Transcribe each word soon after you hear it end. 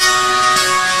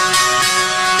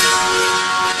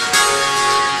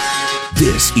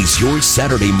This is your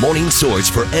Saturday morning source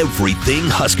for everything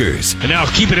Huskers. And now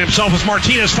keeping himself with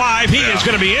Martinez 5. He is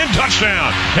going to be in.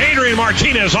 Touchdown. Adrian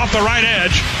Martinez off the right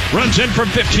edge. Runs in from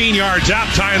 15 yards out,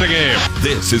 tying the game.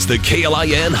 This is the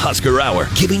KLIN Husker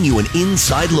Hour, giving you an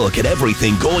inside look at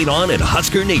everything going on in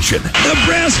Husker Nation.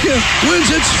 Nebraska wins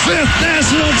its 5th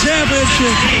national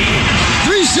championship.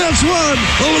 3 sets won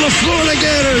over the Florida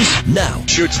Gators. Now,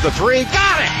 shoots the 3.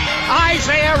 Got it.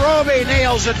 Isaiah Roby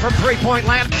nails it from three-point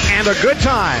land. And a good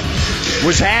time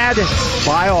was had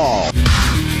by all.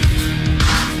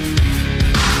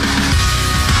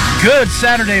 Good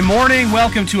Saturday morning.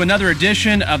 Welcome to another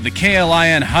edition of the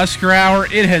KLIN Husker Hour.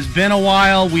 It has been a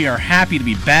while. We are happy to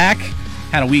be back.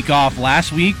 Had a week off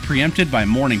last week, preempted by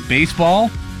morning baseball.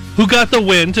 Who got the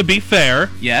win, to be fair.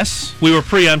 Yes. We were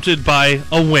preempted by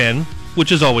a win,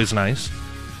 which is always nice.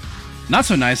 Not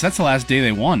so nice. That's the last day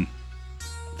they won.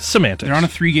 Semantics. They're on a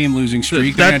 3-game losing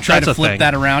streak. They're going to try to flip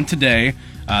that around today.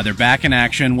 They're back in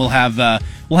action. We'll have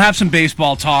some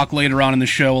baseball talk later on in the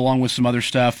show, along with some other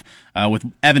stuff with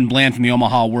Evan Bland from the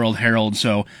Omaha World Herald.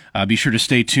 So be sure to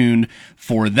stay tuned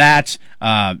for that.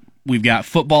 We've got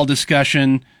football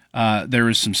discussion. There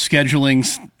was some scheduling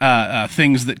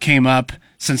things that came up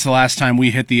since the last time we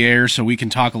hit the air, so we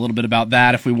can talk a little bit about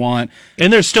that if we want.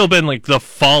 And there's still been like the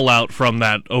fallout from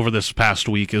that over this past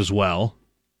week as well.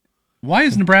 Why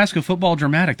is Nebraska football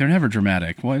dramatic? They're never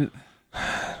dramatic. What?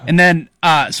 And then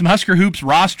some Husker Hoops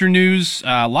roster news,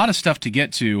 a lot of stuff to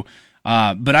get to.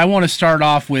 But I want to start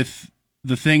off with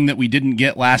the thing that we didn't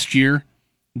get last year,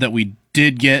 that we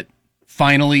did get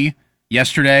finally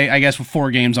yesterday, I guess with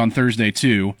 4 games on Thursday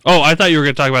too. Oh, I thought you were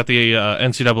going to talk about the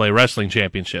NCAA Wrestling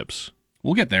Championships.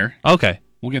 We'll get there. Okay.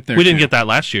 We'll get there. We didn't get that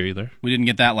last year either. We didn't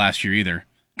get that last year either.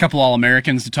 A couple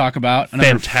All-Americans to talk about.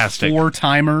 Another fantastic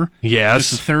 4-timer. Yes.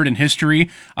 Just the 3rd in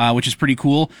history, which is pretty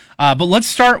cool. But let's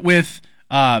start with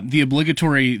the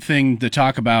obligatory thing to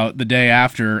talk about the day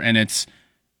after, and it's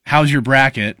how's your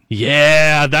bracket?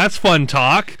 Yeah, that's fun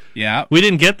talk. Yeah. We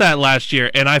didn't get that last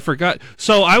year, and I forgot.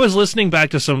 So I was listening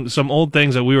back to some old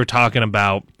things that we were talking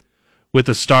about with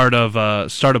the start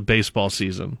of baseball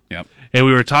season. Yep. And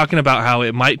we were talking about how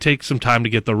it might take some time to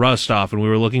get the rust off, and we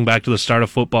were looking back to the start of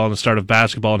football and the start of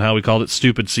basketball and how we called it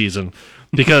stupid season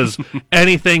because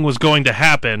anything was going to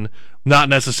happen, not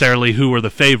necessarily who were the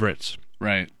favorites.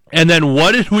 Right. And then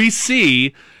what did we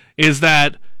see is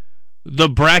that the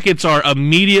brackets are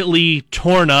immediately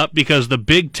torn up because the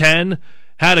Big Ten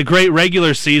had a great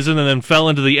regular season and then fell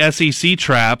into the SEC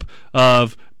trap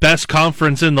of best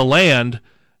conference in the land,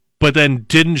 but then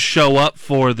didn't show up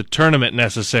for the tournament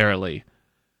necessarily.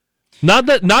 Not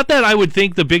that I would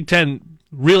think the Big Ten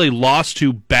really lost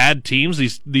to bad teams.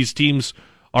 These teams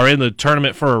are in the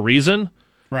tournament for a reason.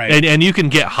 Right. And you can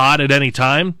get hot at any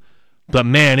time. But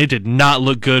man, it did not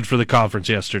look good for the conference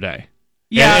yesterday.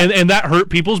 Yeah. And that hurt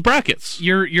people's brackets.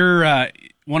 You're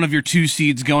one of your 2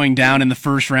 seeds going down in the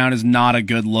first round is not a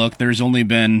good look. There's only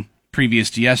been,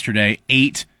 previous to yesterday,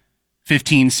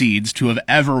 15 seeds to have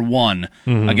ever won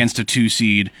against a 2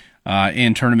 seed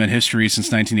in tournament history since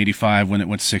 1985 when it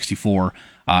went 64.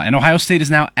 And Ohio State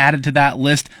is now added to that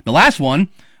list. The last one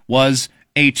was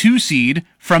a 2 seed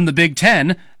from the Big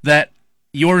Ten that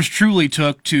yours truly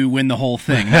took to win the whole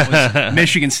thing. That was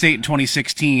Michigan State in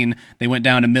 2016. They went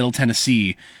down to Middle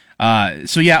Tennessee.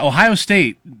 So yeah, Ohio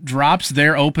State drops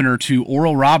their opener to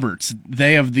Oral Roberts.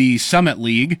 They of the Summit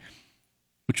League,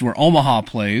 which where Omaha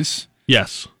plays.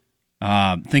 Yes.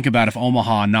 Think about if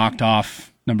Omaha knocked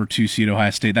off number 2 seed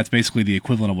Ohio State. That's basically the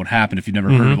equivalent of what happened if you've never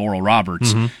heard of Oral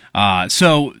Roberts.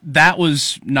 So that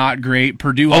was not great.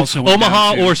 Purdue also went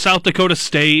Omaha down to, or South Dakota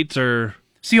State or...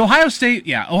 See, Ohio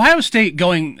State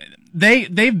going,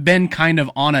 they've been kind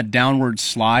of on a downward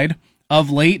slide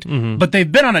of late, but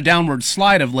they've been on a downward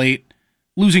slide of late,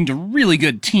 losing to really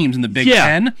good teams in the Big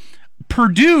Ten.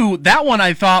 Purdue, that one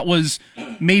I thought was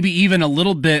maybe even a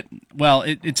little bit, well,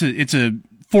 it's a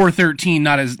 4-13,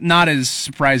 not as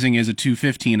surprising as a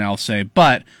 2-15, I'll say,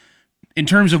 but in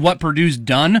terms of what Purdue's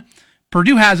done,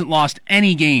 Purdue hasn't lost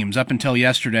any games up until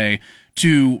yesterday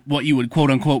to what you would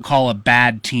quote-unquote call a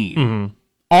bad team.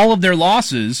 All of their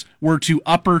losses were to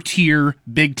upper-tier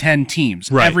Big Ten teams,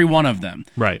 every one of them.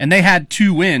 Right. And they had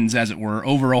 2 wins, as it were,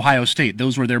 over Ohio State.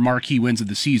 Those were their marquee wins of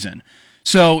the season.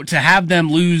 So to have them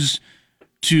lose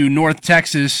to North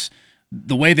Texas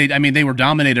the way they were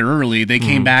dominated early. They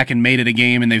came back and made it a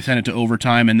game, and they sent it to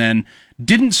overtime, and then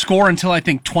didn't score until, I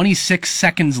think, 26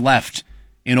 seconds left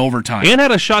in overtime. And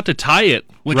had a shot to tie it.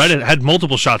 Had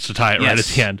multiple shots to tie it right at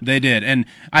the end. They did. And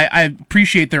I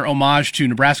appreciate their homage to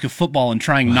Nebraska football and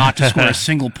trying not to score a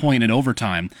single point in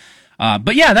overtime.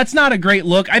 But yeah, that's not a great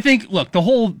look. I think, look, the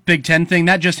whole Big Ten thing,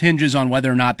 that just hinges on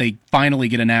whether or not they finally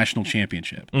get a national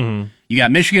championship. You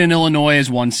got Michigan and Illinois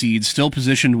as 1 seeds, still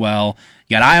positioned well.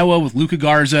 You got Iowa with Luka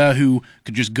Garza, who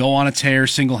could just go on a tear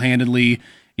single-handedly.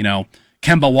 You know,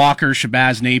 Kemba Walker,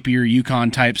 Shabazz Napier,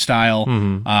 UConn type style,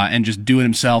 and just do it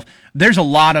himself. There's a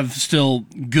lot of still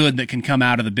good that can come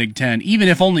out of the Big Ten, even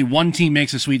if only one team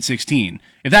makes a Sweet 16.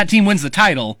 If that team wins the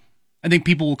title, I think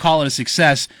people will call it a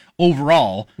success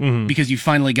overall because you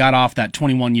finally got off that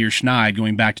 21-year schneid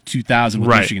going back to 2000 with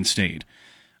Michigan State.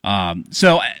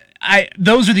 So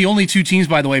those are the only 2 teams,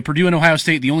 by the way, Purdue and Ohio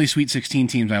State, the only Sweet 16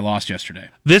 teams I lost yesterday.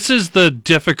 This is the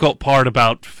difficult part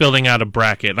about filling out a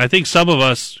bracket. I think some of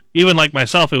us, even like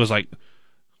myself, it was like,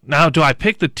 now do I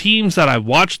pick the teams that I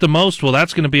watched the most? Well,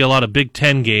 that's going to be a lot of Big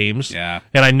Ten games. Yeah.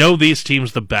 And I know these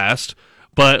teams the best.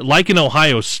 But like in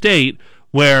Ohio State,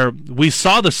 where we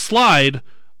saw the slide,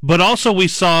 but also we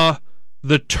saw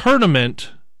the tournament,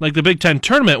 like the Big Ten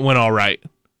tournament went all right.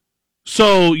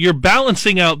 So you're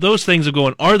balancing out those things of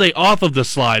going, are they off of the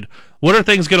slide? What are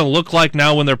things going to look like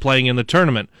now when they're playing in the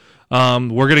tournament? We're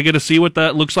going to get to see what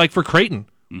that looks like for Creighton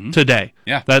today.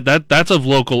 Yeah. That's of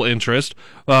local interest.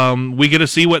 We get to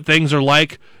see what things are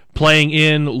like playing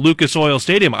in Lucas Oil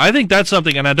Stadium. I think that's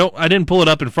something, and I didn't pull it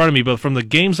up in front of me, but from the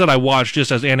games that I watched,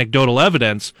 just as anecdotal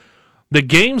evidence, the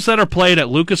games that are played at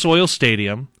Lucas Oil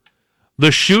Stadium,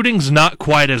 the shooting's not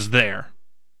quite as there.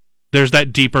 There's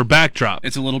that deeper backdrop.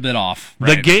 It's a little bit off.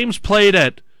 Right? The games played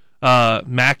at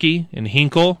Mackey and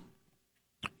Hinkle,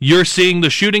 you're seeing the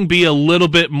shooting be a little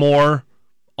bit more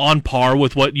on par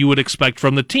with what you would expect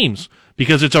from the teams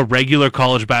because it's a regular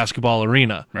college basketball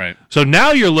arena. Right. So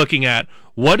now you're looking at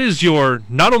what is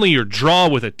not only your draw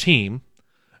with a team,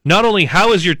 not only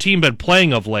how has your team been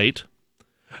playing of late,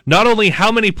 not only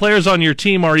how many players on your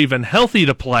team are even healthy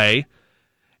to play,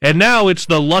 and now it's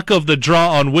the luck of the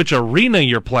draw on which arena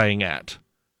you're playing at.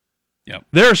 Yep.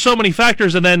 There are so many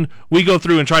factors, and then we go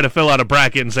through and try to fill out a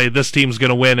bracket and say this team's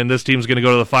going to win, and this team's going to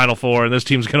go to the Final Four, and this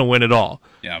team's going to win it all.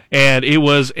 Yep. And it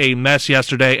was a mess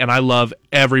yesterday, and I love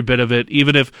every bit of it.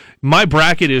 Even if my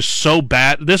bracket is so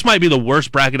bad, this might be the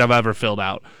worst bracket I've ever filled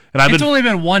out. And It's only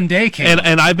been 1 day, Caleb.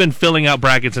 and I've been filling out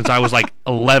brackets since I was like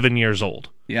 11 years old.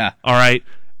 Yeah. All right?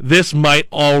 This might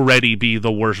already be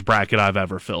the worst bracket I've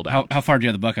ever filled out. How far do you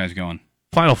have the Buckeyes going?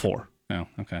 Final Four. Oh,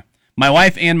 okay. My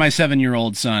wife and my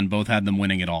 7-year-old son both had them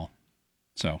winning it all.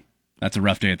 So that's a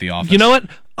rough day at the office. You know what?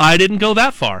 I didn't go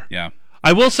that far. Yeah.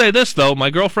 I will say this, though.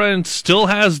 My girlfriend still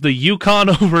has the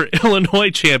UConn over Illinois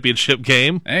championship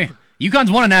game. Hey, UConn's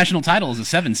won a national title as a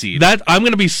 7 seed. I'm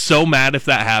going to be so mad if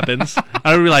that happens. I'm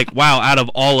going to be like, wow, out of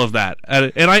all of that.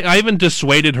 And I even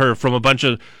dissuaded her from a bunch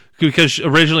of... Because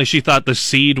originally she thought the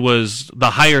seed was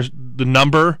the higher... The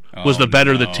number was the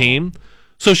better the team.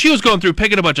 So she was going through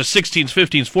picking a bunch of 16s,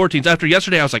 15s, 14s. After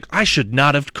yesterday, I was like, I should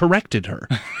not have corrected her.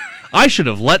 I should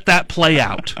have let that play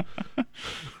out.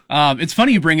 It's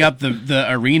funny you bring up the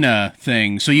arena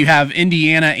thing. So you have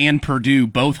Indiana and Purdue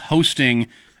both hosting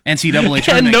NCAA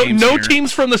tournament games no here.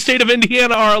 teams from the state of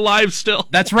Indiana are alive still.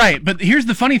 That's right. But here's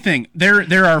the funny thing.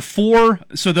 There are 4,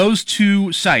 so those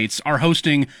 2 sites are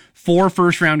hosting 4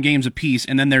 first-round games apiece,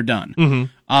 and then they're done.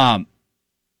 Mm-hmm.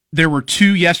 There were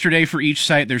 2 yesterday for each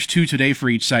site. There's 2 today for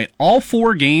each site. All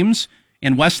 4 games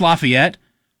in West Lafayette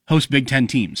host Big Ten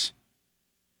teams.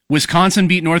 Wisconsin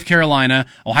beat North Carolina.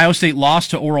 Ohio State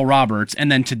lost to Oral Roberts.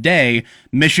 And then today,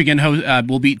 Michigan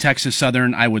will beat Texas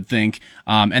Southern, I would think.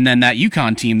 And then that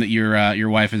UConn team that your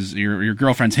wife is, your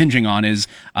girlfriend's hinging on is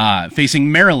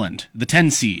facing Maryland, the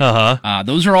 10 seed. Uh-huh.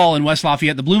 Those are all in West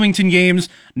Lafayette. The Bloomington games,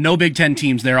 no Big Ten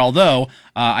teams there, although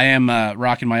I am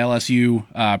rocking my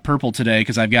LSU purple today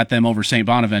because I've got them over St.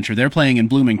 Bonaventure. They're playing in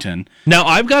Bloomington. Now,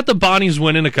 I've got the Bonnies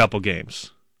winning a couple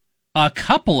games. A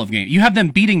couple of games. You have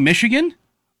them beating Michigan?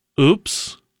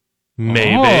 Oops.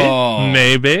 Maybe. Oh.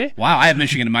 Maybe. Wow, I have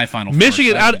Michigan in my Final Four.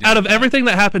 Michigan, So I have to deal out of with that. everything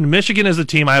that happened, Michigan is the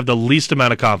team I have the least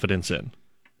amount of confidence in.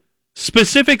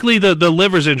 Specifically, the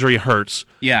liver's injury hurts.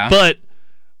 Yeah. But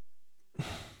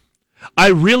I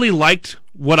really liked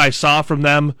what I saw from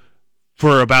them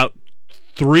for about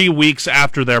 3 weeks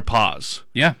after their pause.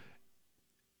 Yeah.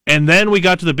 And then we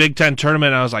got to the Big Ten tournament,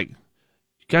 and I was like, you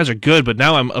guys are good, but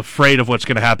now I'm afraid of what's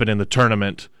going to happen in the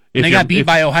tournament. And they got beat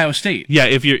by Ohio State. Yeah,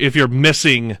 if you're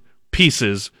missing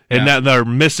pieces, and Yeah. now they're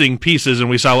missing pieces, and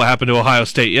we saw what happened to Ohio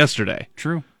State yesterday.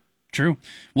 True.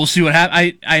 We'll see what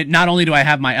happens. I not only do I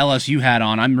have my LSU hat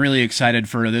on, I'm really excited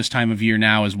for this time of year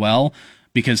now as well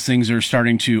because things are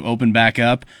starting to open back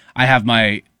up. I have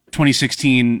my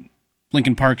 2016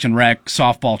 Lincoln Parks and Rec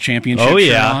softball championship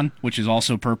shirt on, which is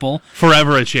also purple.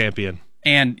 Forever a champion.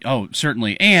 And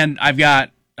certainly. And I've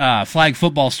got flag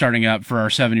football starting up for our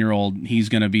 7-year-old. He's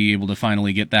going to be able to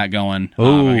finally get that going.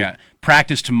 Ooh. We got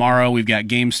practice tomorrow. We've got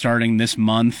games starting this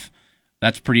month.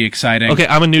 That's pretty exciting. Okay,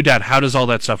 I'm a new dad. How does all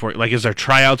that stuff work? Like, is there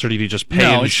tryouts, or do you just pay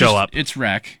and show up? It's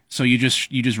rec. So you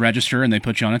just register, and they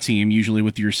put you on a team, usually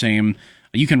with your same.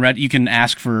 You can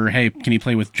ask for, hey, can you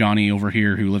play with Johnny over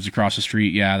here who lives across the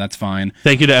street? Yeah, that's fine.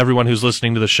 Thank you to everyone who's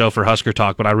listening to the show for Husker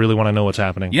Talk, but I really want to know what's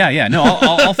happening. Yeah. No,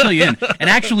 I'll fill you in. And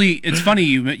actually, it's funny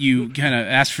you kind of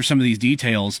asked for some of these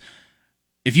details.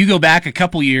 If you go back a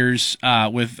couple years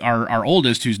with our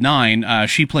oldest, who's 9,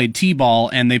 she played T-ball,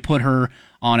 and they put her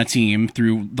on a team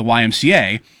through the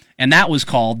YMCA, and that was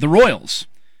called the Royals.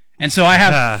 And so I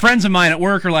have friends of mine at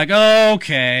work are like,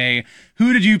 okay,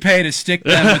 who did you pay to stick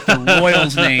them with the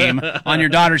Royals name on your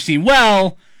daughter's team?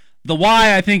 Well, the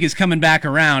Y, I think, is coming back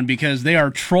around because they are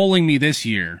trolling me this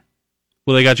year.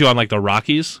 Well, they got you on, like, the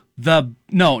Rockies?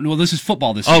 No, this is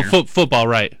football this year. Oh, football,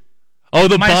 right. Oh,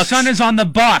 the My Bucks. son is on the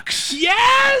Bucks.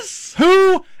 Yes!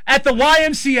 Who at the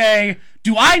YMCA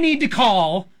do I need to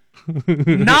call?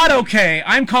 Not okay.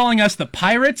 I'm calling us the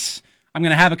Pirates. I'm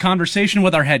going to have a conversation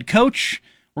with our head coach.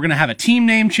 We're going to have a team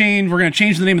name change. We're going to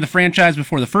change the name of the franchise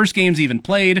before the first game's even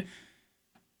played.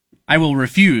 I will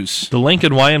refuse. The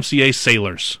Lincoln YMCA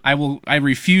Sailors. I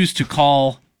refuse to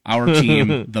call our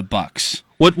team the Bucks.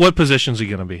 What positions are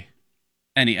you going to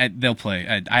be? They'll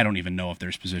play. I don't even know if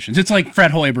there's positions. It's like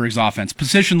Fred Hoiberg's offense,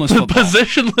 positionless football.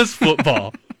 Positionless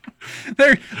football.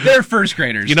 They're first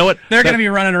graders. You know what? They're going to be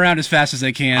running around as fast as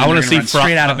they can. I want to see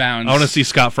straight out of bounds. I want to see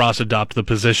Scott Frost adopt the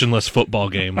positionless football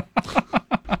game.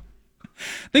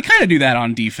 They kind of do that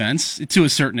on defense to a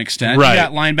certain extent. Right. You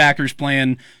got linebackers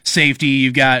playing safety.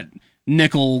 You've got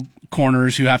nickel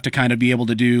corners who have to kind of be able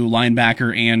to do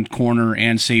linebacker and corner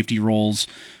and safety roles.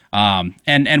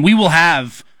 And we will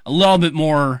have a little bit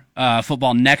more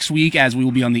football next week as we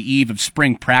will be on the eve of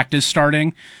spring practice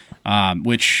starting,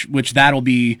 which that'll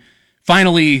be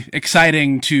finally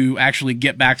exciting to actually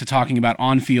get back to talking about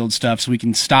on-field stuff so we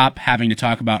can stop having to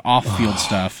talk about off-field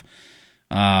stuff.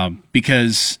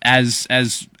 Because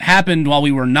as happened while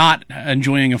we were not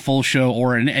enjoying a full show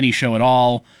or any show at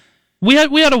all, we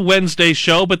had a Wednesday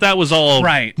show, but that was all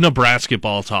right. Nebraska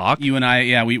ball talk. You and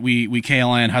I, we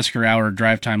KLIN Husker Hour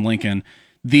Drive Time Lincoln.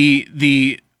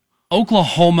 The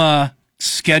Oklahoma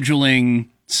scheduling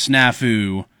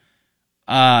snafu.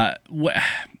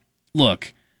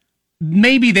 Look,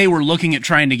 maybe they were looking at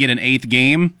trying to get an 8th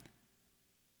game,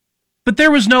 but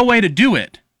there was no way to do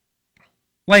it.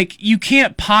 Like, you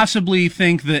can't possibly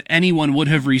think that anyone would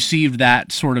have received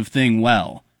that sort of thing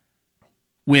well.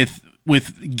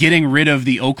 With getting rid of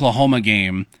the Oklahoma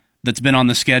game that's been on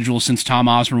the schedule since Tom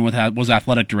Osborne was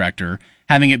athletic director,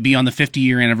 having it be on the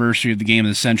 50-year anniversary of the game of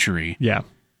the century. Yeah.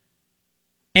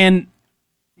 And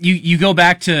you go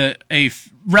back to a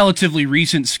relatively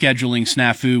recent scheduling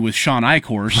snafu with Sean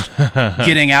Eichhorst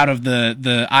getting out of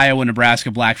the Iowa-Nebraska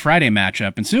Black Friday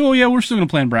matchup and say, oh, yeah, we're still going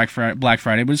to play on Black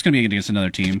Friday, but it's going to be against another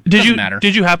team. Doesn't matter.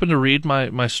 Did you happen to read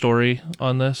my story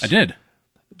on this? I did.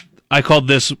 I called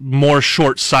this more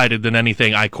short-sighted than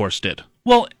anything Eichhorst did.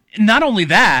 Well, not only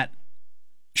that,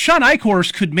 Sean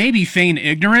Eichhorst could maybe feign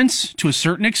ignorance to a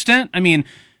certain extent. I mean,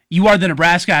 you are the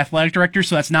Nebraska athletic director,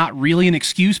 so that's not really an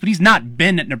excuse, but he's not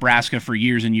been at Nebraska for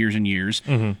years and years and years.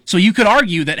 Mm-hmm. So you could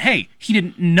argue that, hey, he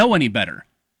didn't know any better.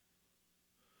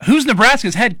 Who's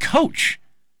Nebraska's head coach?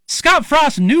 Scott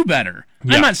Frost knew better.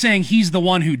 Yeah. I'm not saying he's the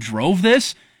one who drove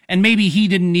this, and maybe he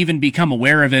didn't even become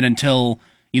aware of it until,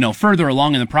 further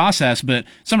along in the process, but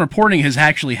some reporting has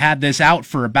actually had this out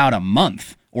for about a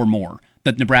month or more,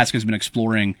 that Nebraska's been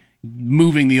exploring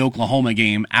moving the Oklahoma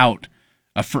game out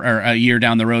a year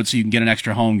down the road so you can get an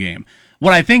extra home game.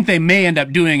 What I think they may end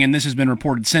up doing, and this has been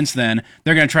reported since then,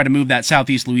 they're going to try to move that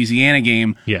Southeast Louisiana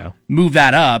game, move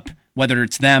that up, whether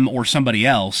it's them or somebody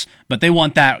else, but they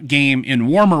want that game in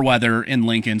warmer weather in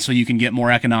Lincoln so you can get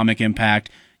more economic impact,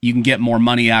 you can get more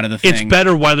money out of the thing. It's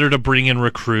better weather to bring in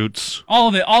recruits. All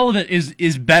of it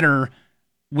is better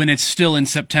when it's still in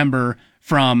September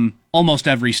from almost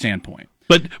every standpoint.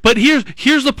 But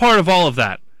here's the part of all of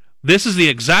that. This is the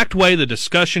exact way the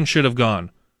discussion should have gone.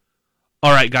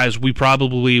 All right, guys, we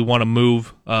probably want to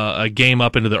move a game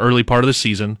up into the early part of the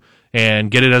season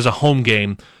and get it as a home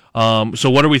game. So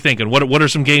what are we thinking? What are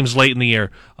some games late in the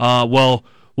year?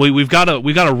 We've got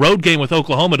a road game with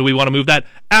Oklahoma. Do we want to move that?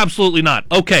 Absolutely not.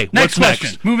 Okay, next what's question.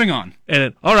 next? Moving on.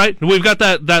 And all right, we've got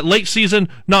that late season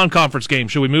non-conference game.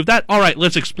 Should we move that? All right,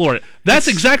 let's explore it. That's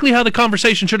exactly how the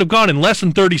conversation should have gone in less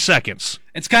than 30 seconds.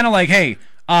 It's kind of like, hey,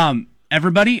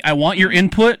 everybody, I want your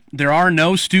input. There are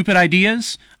no stupid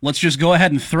ideas. Let's just go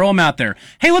ahead and throw them out there.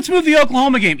 Hey, let's move the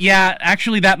Oklahoma game. Yeah,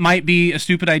 actually, that might be a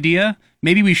stupid idea.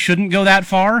 Maybe we shouldn't go that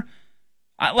far.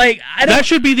 That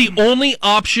should be the only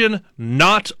option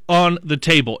not on the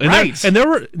table. And right. There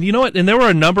were, you know what? And there were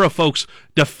a number of folks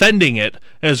defending it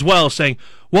as well, saying,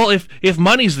 well, if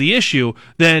money's the issue,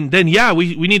 then yeah,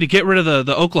 we need to get rid of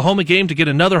the Oklahoma game to get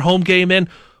another home game in.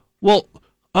 Well,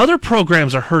 other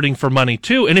programs are hurting for money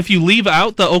too, and if you leave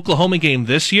out the Oklahoma game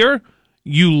this year,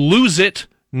 you lose it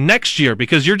next year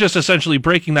because you're just essentially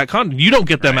breaking that contract. You don't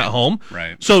get them at home.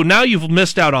 Right. So now you've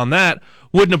missed out on that.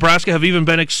 Would Nebraska have even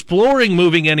been exploring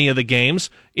moving any of the games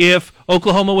if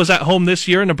Oklahoma was at home this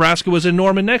year and Nebraska was in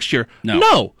Norman next year?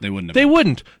 No, they wouldn't have. They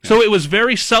wouldn't. Yeah. So it was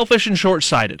very selfish and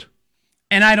short-sighted.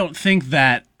 And I don't think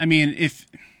that, I mean, if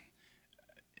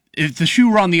the shoe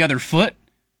were on the other foot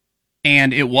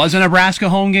and it was a Nebraska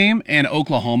home game and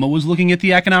Oklahoma was looking at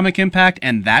the economic impact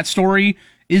and that story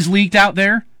is leaked out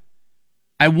there,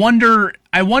 I wonder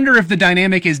if the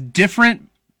dynamic is different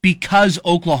because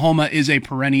Oklahoma is a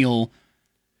perennial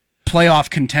playoff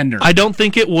contender. I don't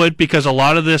think it would, because a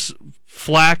lot of this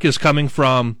flack is coming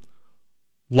from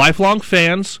lifelong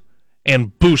fans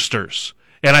and boosters.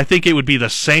 And I think it would be the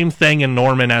same thing in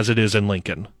Norman as it is in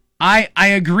Lincoln. I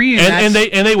agree. And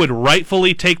they would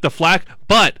rightfully take the flack,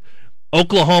 but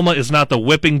Oklahoma is not the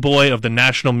whipping boy of the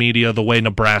national media the way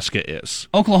Nebraska is.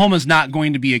 Oklahoma's not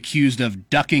going to be accused of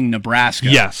ducking Nebraska.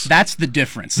 Yes. That's the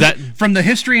difference. From the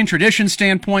history and tradition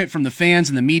standpoint, from the fans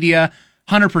and the media,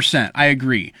 100%, I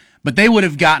agree. But they would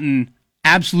have gotten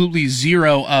absolutely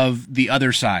zero of the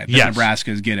other side that Nebraska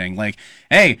is getting. Like,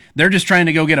 hey, they're just trying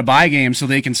to go get a bye game so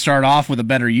they can start off with a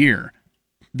better year.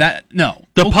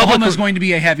 Oklahoma is going to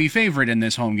be a heavy favorite in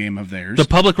this home game of theirs. The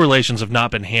public relations have not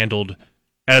been handled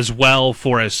as well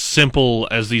for as simple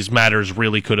as these matters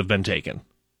really could have been taken.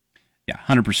 Yeah,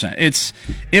 100%.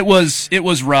 It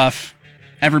was rough.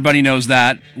 Everybody knows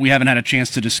that. We haven't had a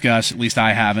chance to discuss. At least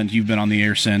I haven't. You've been on the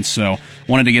air since, so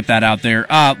wanted to get that out there.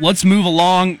 Let's move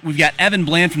along. We've got Evan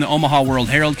Bland from the Omaha World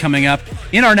Herald coming up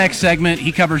in our next segment.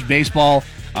 He covers baseball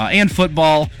and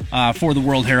football for the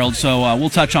World Herald, so we'll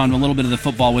touch on a little bit of the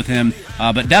football with him,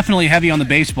 but definitely heavy on the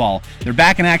baseball. They're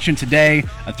back in action today,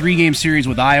 a 3-game series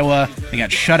with Iowa. They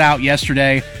got shut out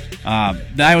yesterday.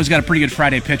 The Iowa's got a pretty good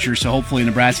Friday pitcher, so hopefully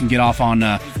Nebraska can get off on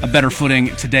a better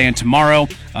footing today and tomorrow.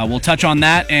 We'll touch on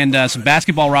that and some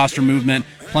basketball roster movement.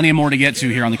 Plenty more to get to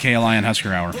here on the KLIN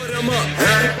Husker Hour.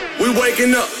 We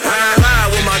waking up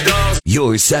high with my dogs.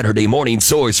 Your Saturday morning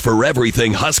source for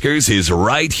everything Huskers is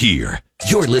right here.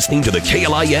 You're listening to the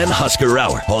KLIN Husker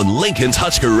Hour on Lincoln's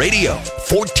Husker Radio,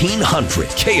 1400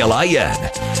 KLIN.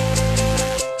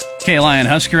 KLIN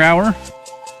Husker Hour,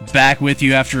 back with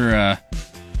you after a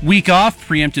week off,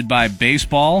 preempted by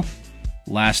baseball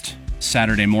last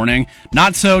Saturday morning.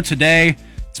 Not so today.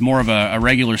 It's more of a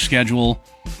regular schedule.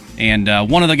 And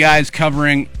one of the guys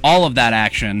covering all of that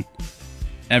action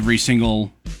every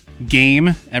single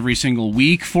game, every single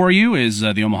week for you is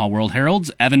the Omaha World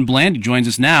Herald's Evan Bland. He joins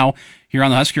us now here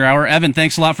on the Husker Hour. Evan,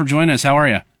 thanks a lot for joining us. How are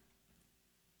you?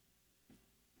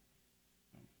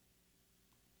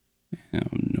 I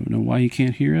don't know why you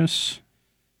can't hear us.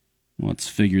 Let's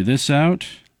figure this out.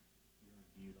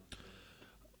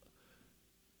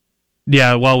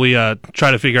 Yeah, while we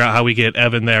try to figure out how we get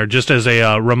Evan there, just as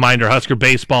a reminder, Husker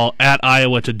baseball at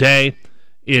Iowa today.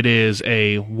 It is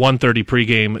a 1:30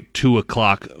 pregame, 2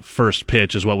 o'clock first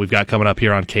pitch is what we've got coming up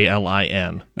here on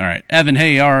KLIN. All right. Evan,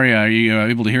 hey, are you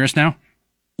able to hear us now?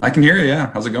 I can hear you,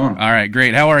 yeah. How's it going? All right,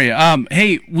 great. How are you?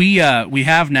 Hey, we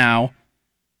have now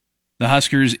the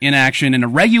Huskers in action in a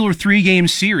regular 3-game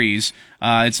series.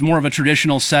 It's more of a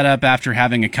traditional setup after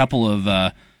having a couple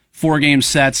of 4-game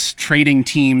sets, trading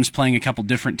teams, playing a couple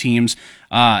different teams.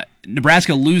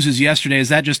 Nebraska loses yesterday. Is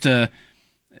that just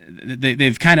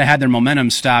they've kind of had their momentum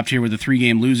stopped here with a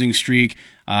 3-game losing streak?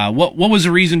 What was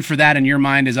the reason for that in your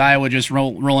mind? Is Iowa just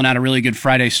rolling out a really good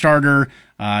Friday starter?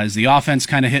 Is the offense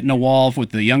kind of hitting a wall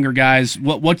with the younger guys?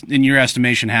 What in your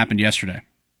estimation happened yesterday?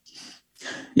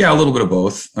 Yeah, a little bit of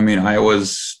both. I mean,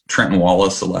 Iowa's Trenton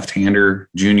Wallace, a left-hander,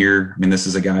 junior. I mean, this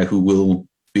is a guy who will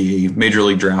be a major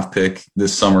league draft pick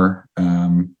this summer.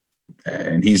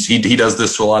 And he does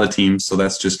this to a lot of teams, so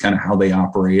that's just kind of how they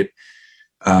operate.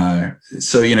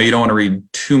 So, you don't want to read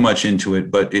too much into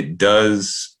it, but it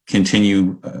does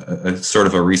continue a sort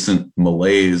of a recent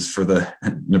malaise for the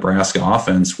Nebraska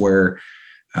offense where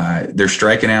they're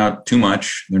striking out too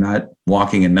much. They're not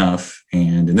walking enough.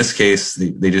 And in this case,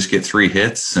 they just get 3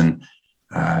 hits, and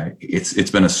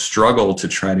it's been a struggle to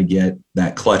try to get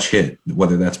that clutch hit,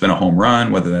 whether that's been a home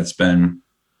run, whether that's been,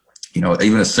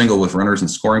 even a single with runners in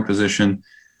scoring position.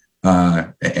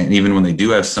 And even when they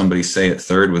do have somebody say at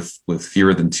third with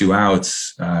fewer than 2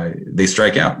 outs, they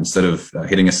strike out instead of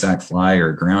hitting a sac fly or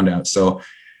a ground out. So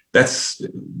that's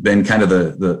been kind of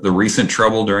the recent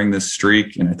trouble during this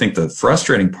streak. And I think the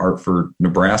frustrating part for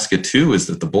Nebraska too is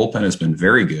that the bullpen has been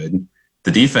very good.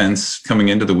 The defense coming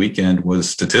into the weekend was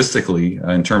statistically,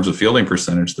 in terms of fielding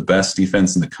percentage, the best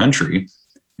defense in the country.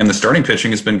 And the starting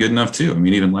pitching has been good enough too. I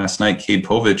mean, even last night, Cade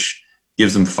Povich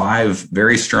gives them 5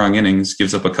 very strong innings,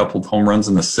 gives up a couple of home runs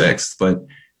in the 6th, but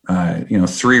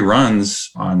 3 runs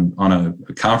on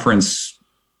a conference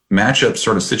matchup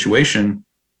sort of situation,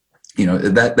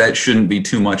 that shouldn't be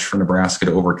too much for Nebraska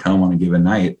to overcome on a given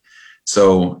night.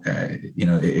 So,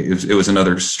 it was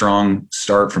another strong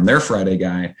start from their Friday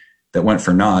guy that went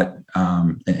for naught.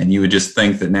 And you would just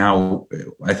think that now,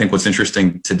 I think what's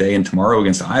interesting today and tomorrow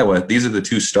against Iowa, these are the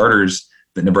 2 starters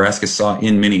that Nebraska saw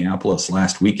in Minneapolis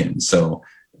last weekend. So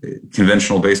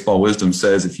conventional baseball wisdom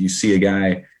says if you see a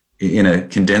guy in a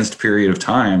condensed period of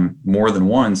time more than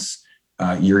once,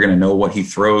 you're going to know what he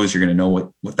throws. You're going to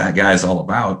know what that guy is all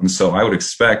about. And so I would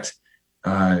expect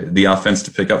the offense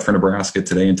to pick up for Nebraska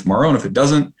today and tomorrow. And if it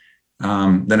doesn't,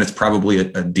 then it's probably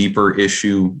a deeper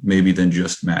issue maybe than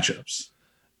just matchups.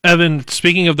 Evan,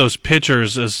 speaking of those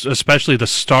pitchers, especially the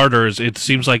starters, it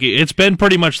seems like it's been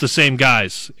pretty much the same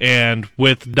guys. And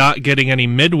with not getting any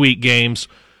midweek games,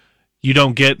 you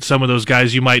don't get some of those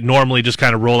guys you might normally just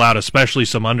kind of roll out, especially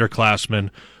some underclassmen.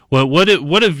 Well, what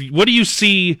do you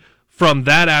see from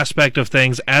that aspect of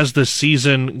things as the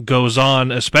season goes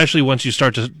on, especially once you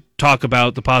start to talk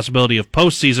about the possibility of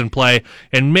postseason play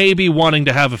and maybe wanting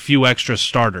to have a few extra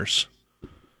starters?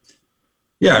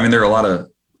 Yeah, I mean, there are a lot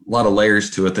of layers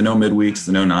to it. The no midweeks,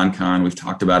 the no non-con. We've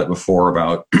talked about it before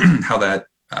about how that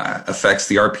affects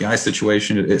the RPI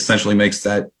situation. It essentially makes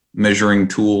that measuring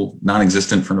tool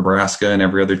non-existent for Nebraska and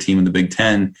every other team in the Big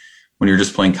Ten when you're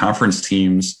just playing conference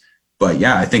teams. But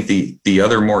yeah, I think the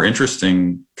other more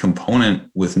interesting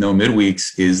component with no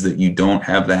midweeks is that you don't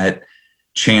have that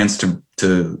chance to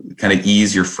kind of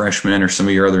ease your freshmen or some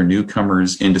of your other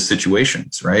newcomers into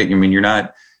situations, right? I mean, you're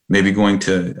not maybe going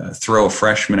to throw a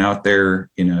freshman out there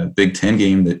in a Big Ten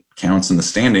game that counts in the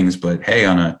standings, but hey,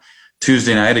 on a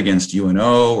Tuesday night against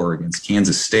UNO or against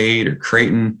Kansas State or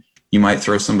Creighton, you might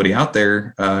throw somebody out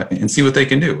there and see what they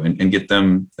can do and get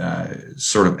them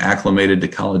sort of acclimated to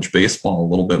college baseball a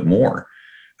little bit more.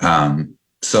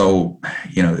 So,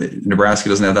 Nebraska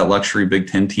doesn't have that luxury. Big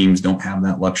Ten teams don't have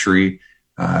that luxury.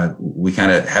 We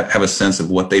kind of have a sense of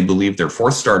what they believe their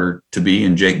 4th starter to be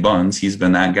in Jake Buns. He's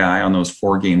been that guy on those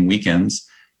 4-game weekends.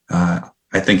 I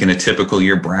think in a typical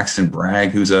year, Braxton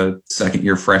Bragg, who's a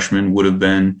second-year freshman, would have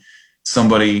been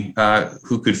somebody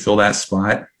who could fill that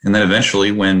spot. And then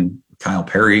eventually when Kyle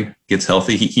Perry gets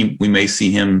healthy, we may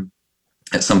see him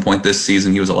at some point this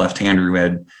season. He was a left-hander who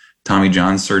had Tommy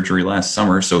John surgery last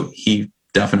summer, so he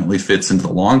definitely fits into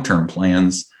the long-term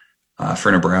plans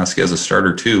for Nebraska as a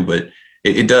starter too. But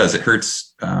it does. It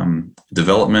hurts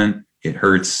development. It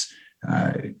hurts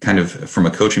kind of from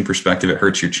a coaching perspective. It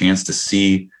hurts your chance to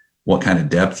see what kind of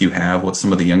depth you have, what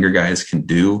some of the younger guys can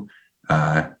do.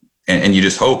 And you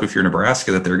just hope if you're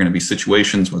Nebraska that there are going to be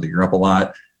situations, whether you're up a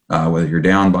lot, whether you're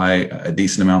down by a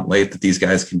decent amount late, that these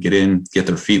guys can get in, get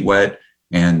their feet wet,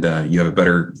 and you have a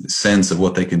better sense of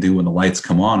what they can do when the lights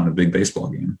come on in a big baseball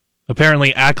game.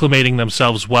 Apparently acclimating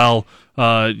themselves well.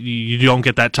 You don't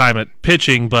get that time at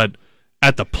pitching, but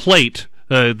at the plate,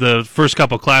 the first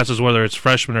couple classes, whether it's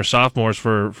freshmen or sophomores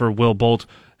for Will Bolt,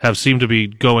 have seemed to be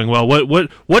going well.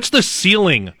 What's the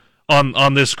ceiling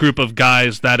on this group of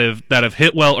guys that have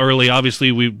hit well early?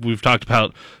 Obviously, we've talked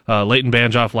about Leighton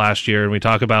Banjoff last year, and we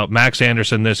talk about Max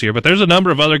Anderson this year. But there's a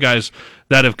number of other guys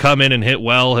that have come in and hit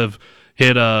well, have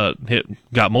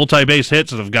got multi-base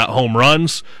hits, and have got home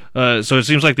runs. So it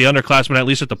seems like the underclassmen, at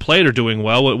least at the plate, are doing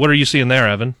well. What are you seeing there,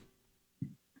 Evan?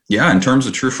 Yeah, in terms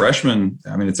of true freshmen,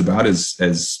 I mean, it's about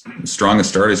as strong a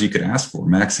start as you could ask for.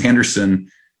 Max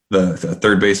Anderson, the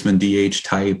third baseman DH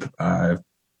type,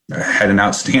 had an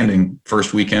outstanding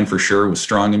first weekend for sure, was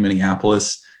strong in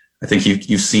Minneapolis. I think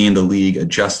you've seen the league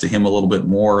adjust to him a little bit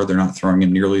more. They're not throwing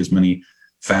him nearly as many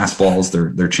fastballs.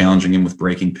 They're challenging him with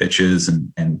breaking pitches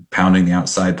and pounding the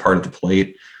outside part of the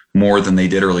plate more than they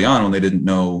did early on when they didn't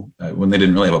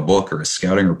really have a book or a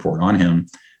scouting report on him.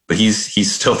 But he's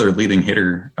still their leading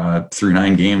hitter through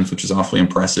 9 games, which is awfully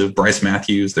impressive. Bryce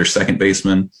Matthews, their second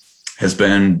baseman, has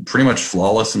been pretty much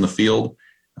flawless in the field.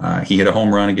 He hit a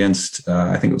home run against,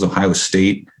 I think it was Ohio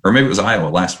State, or maybe it was Iowa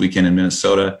last weekend in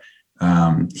Minnesota.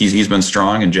 He's been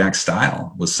strong, and Jack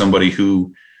Stile was somebody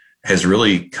who has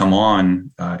really come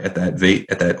on at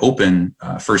that open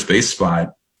first base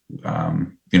spot.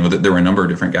 There were a number of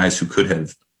different guys who could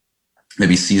have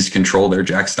maybe seized control there.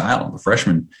 Jack Stile, the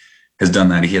freshman, has done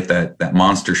that. He hit that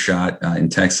monster shot in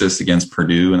Texas against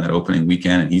Purdue in that opening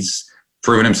weekend, and he's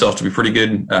proven himself to be pretty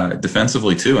good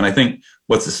defensively too. And I think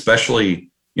what's especially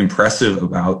impressive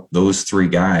about those three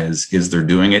guys is they're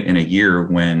doing it in a year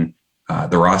when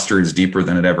the roster is deeper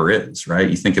than it ever is, right?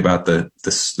 You think about the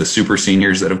super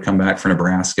seniors that have come back for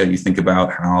Nebraska. You think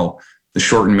about how the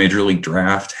shortened major league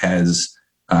draft has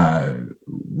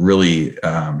really,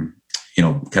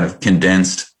 kind of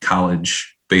condensed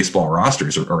college baseball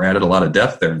rosters or added a lot of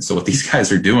depth there. And so what these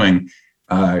guys are doing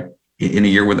in a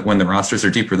year when the rosters are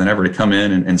deeper than ever, to come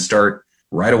in and start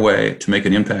right away, to make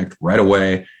an impact right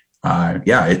away.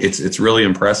 It's really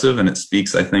impressive, and it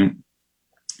speaks, I think,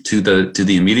 to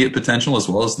the immediate potential as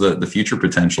well as the future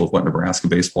potential of what Nebraska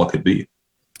baseball could be.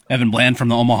 Evan Bland from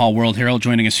the Omaha World Herald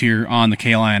joining us here on the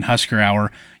KLIN Husker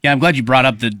Hour. Yeah, I'm glad you brought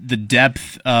up the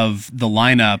depth of the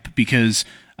lineup, because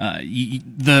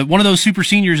one of those super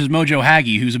seniors is Mojo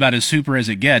Hagge, who's about as super as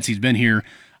it gets. He's been here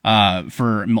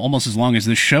for almost as long as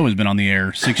this show has been on the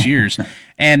air, 6 years.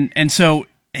 And so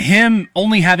him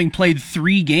only having played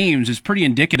 3 games is pretty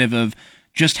indicative of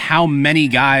just how many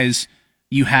guys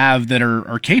you have that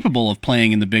are capable of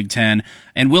playing in the Big Ten.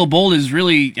 And Will Bolt is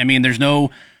really, I mean, there's no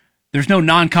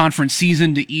non-conference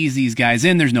season to ease these guys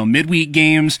in. There's no midweek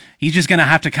games. He's just going to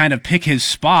have to kind of pick his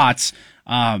spots.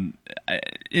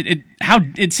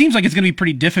 It seems like it's going to be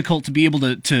pretty difficult to be able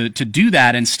to do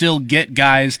that and still get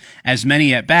guys as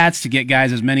many at bats, to get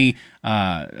guys as many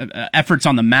efforts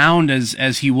on the mound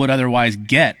as he would otherwise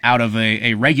get out of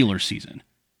a regular season.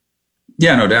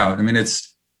 Yeah, no doubt. I mean,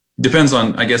 depends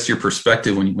on, I guess, your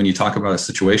perspective when you talk about a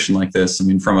situation like this. I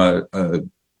mean, from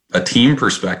a team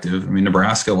perspective, I mean,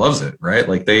 Nebraska loves it, right?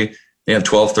 Like they have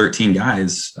 12, 13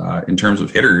 guys in terms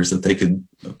of hitters that they could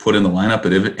put in the lineup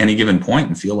at any given point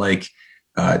and feel like,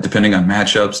 depending on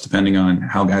matchups, depending on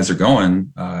how guys are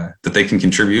going, that they can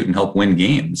contribute and help win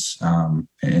games.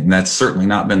 And that's certainly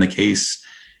not been the case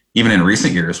even in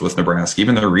recent years with Nebraska,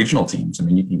 even their regional teams. I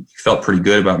mean, you felt pretty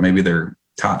good about maybe their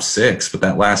top 6, but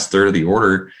that last third of the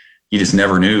order, you just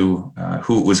never knew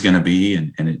who it was going to be,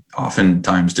 and it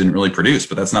oftentimes didn't really produce.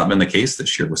 But that's not been the case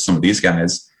this year with some of these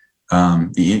guys.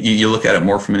 You look at it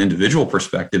more from an individual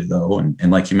perspective, though,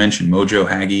 and like you mentioned, Mojo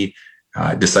Hagge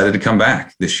decided to come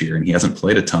back this year, and he hasn't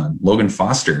played a ton. Logan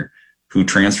Foster, who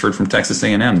transferred from Texas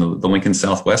A&M, the Lincoln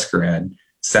Southwest grad,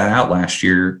 sat out last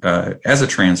year as a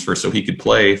transfer so he could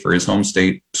play for his home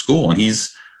state school, and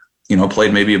he's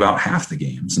played maybe about half the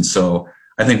games. And so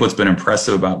I think what's been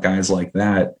impressive about guys like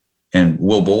that, and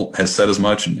Will Bolt has said as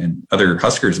much, and other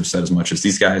Huskers have said as much, as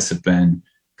these guys have been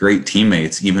great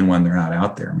teammates even when they're not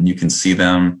out there. I mean, you can see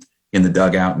them in the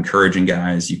dugout encouraging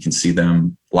guys. You can see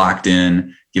them locked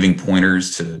in, giving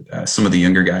pointers to some of the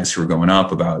younger guys who are going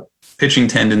up about pitching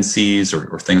tendencies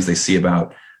or things they see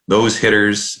about those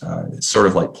hitters, sort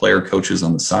of like player coaches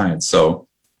on the side. So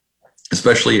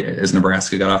especially as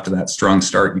Nebraska got off to that strong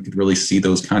start, you could really see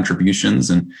those contributions.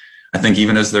 And I think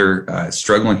even as they're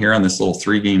struggling here on this little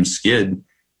 3-game skid,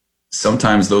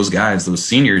 sometimes those guys, those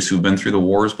seniors who've been through the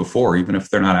wars before, even if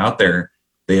they're not out there,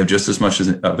 they have just as much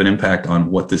of an impact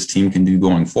on what this team can do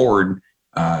going forward,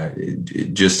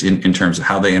 just in terms of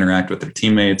how they interact with their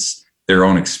teammates, their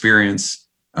own experience,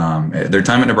 their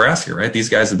time at Nebraska, right? These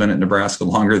guys have been at Nebraska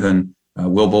longer than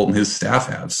Will Bolt and his staff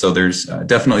have. So there's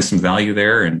definitely some value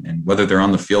there. And whether they're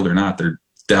on the field or not, they're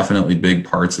definitely big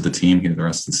parts of the team here the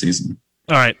rest of the season.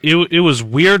 All right. It was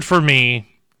weird for me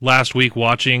last week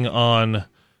watching on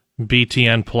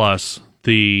BTN Plus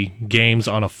the games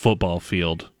on a football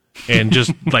field, and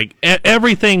just like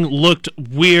everything looked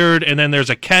weird. And then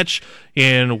there's a catch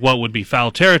in what would be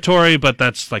foul territory, but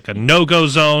that's like a no-go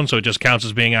zone, so it just counts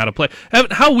as being out of play.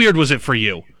 How weird was it for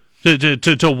you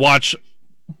to watch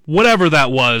whatever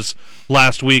that was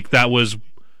last week? That was,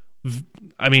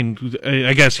 I mean,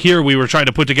 I guess here we were trying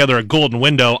to put together a golden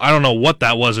window. I don't know what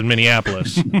that was in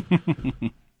Minneapolis.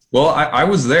 Well, I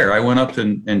was there. I went up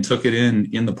and took it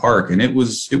in the park, and it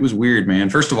was weird, man.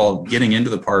 First of all, getting into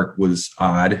the park was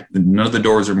odd. None of the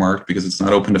doors are marked because it's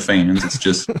not open to fans. It's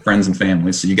just friends and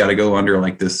family. So you got to go under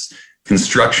like this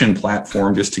construction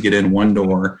platform just to get in one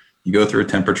door. You go through a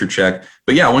temperature check.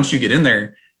 But yeah, once you get in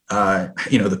there,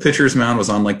 the pitcher's mound was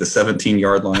on like the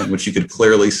 17-yard line, which you could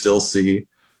clearly still see.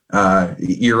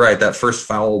 You're right. That first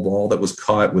foul ball that was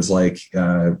caught was like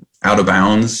out of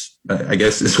bounds, I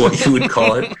guess is what you would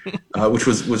call it, which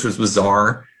was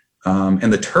bizarre.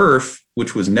 And the turf,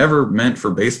 which was never meant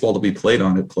for baseball to be played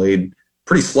on, it played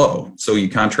pretty slow. So you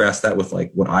contrast that with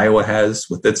like what Iowa has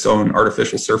with its own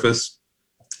artificial surface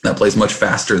that plays much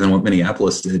faster than what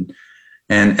Minneapolis did.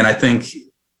 And I think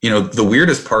the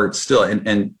weirdest part still,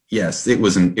 and yes, it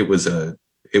was not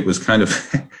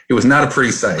a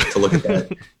pretty sight to look at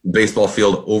that baseball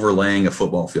field overlaying a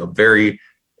football field. Very,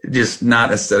 just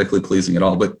not aesthetically pleasing at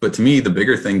all. But to me, the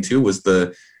bigger thing too was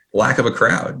the lack of a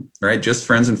crowd, right? Just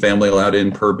friends and family allowed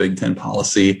in per Big Ten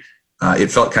policy.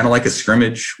 It felt kind of like a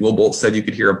scrimmage. Will Bolt said you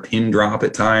could hear a pin drop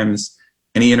at times.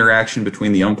 Any interaction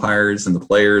between the umpires and the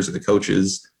players or the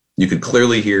coaches, you could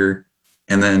clearly hear.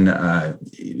 And then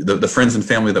the friends and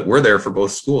family that were there for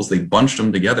both schools, they bunched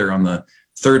them together on the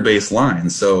third base line.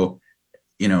 So,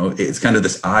 it's kind of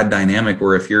this odd dynamic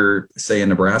where if you're, say, a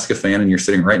Nebraska fan and you're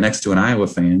sitting right next to an Iowa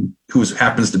fan who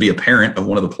happens to be a parent of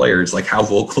one of the players, like how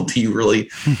vocal do you really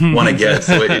want to get?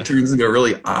 So it turns into a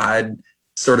really odd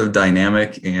sort of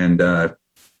dynamic. And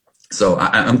so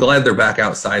I'm glad they're back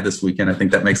outside this weekend. I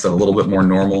think that makes it a little bit more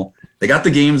normal. They got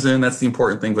the games in. That's the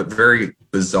important thing, but very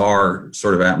bizarre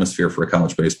sort of atmosphere for a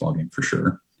college baseball game for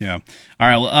sure. Yeah. All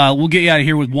right. We'll get you out of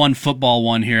here with one football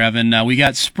one here, Evan. We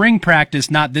got spring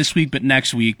practice, not this week, but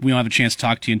next week. We don't have a chance to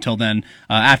talk to you until then,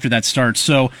 after that starts.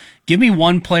 So give me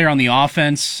one player on the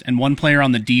offense and one player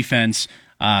on the defense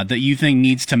that you think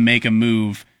needs to make a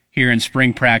move here in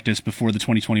spring practice before the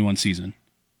 2021 season.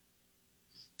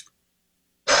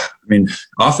 I mean,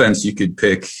 offense, you could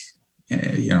pick,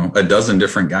 a dozen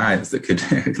different guys that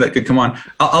could come on.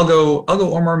 I'll go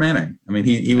Omar Manning. I mean,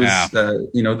 he was,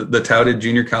 the touted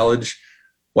junior college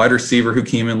wide receiver who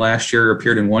came in last year,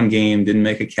 appeared in one game, didn't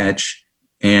make a catch.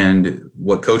 And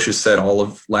what coaches said all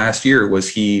of last year was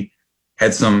he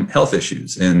had some health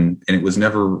issues, and it was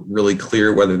never really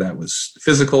clear whether that was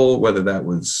physical, whether that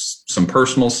was some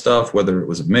personal stuff, whether it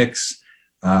was a mix.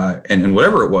 And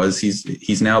whatever it was,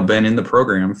 he's now been in the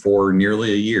program for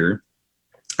nearly a year.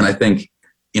 And I think,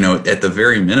 at the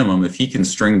very minimum, if he can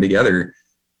string together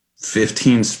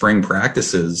 15 spring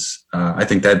practices, I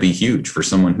think that'd be huge for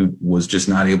someone who was just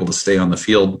not able to stay on the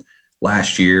field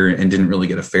last year and didn't really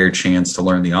get a fair chance to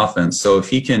learn the offense. So if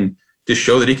he can just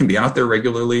show that he can be out there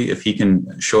regularly, if he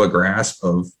can show a grasp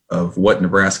of what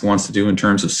Nebraska wants to do in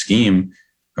terms of scheme,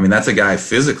 I mean, that's a guy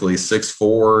physically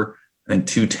 6'4", I think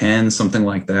 210, something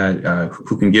like that,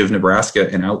 who can give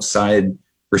Nebraska an outside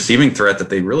receiving threat that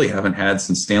they really haven't had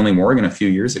since Stanley Morgan a few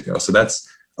years ago. So that's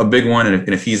a big one. And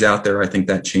if he's out there, I think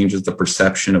that changes the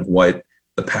perception of what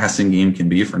the passing game can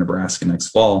be for Nebraska next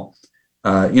fall.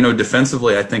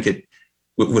 Defensively, I think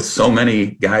with so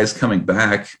many guys coming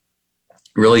back,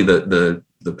 really the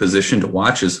position to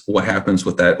watch is what happens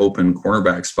with that open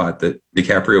cornerback spot that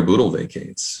DiCaprio Bootle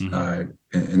vacates. Mm-hmm.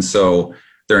 And so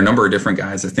there are a number of different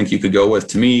guys I think you could go with.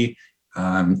 To me,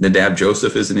 Nadab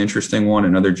Joseph is an interesting one,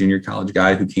 another junior college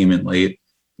guy who came in late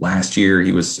last year.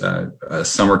 He was a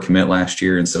summer commit last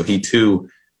year, and so he too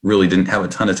really didn't have a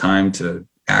ton of time to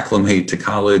acclimate to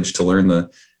college, to learn the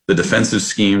defensive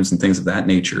schemes and things of that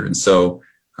nature. And so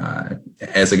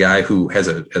as a guy who has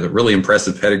a really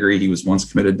impressive pedigree, he was once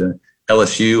committed to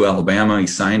LSU, Alabama. He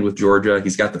signed with Georgia.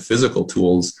 He's got the physical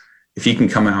tools. If he can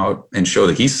come out and show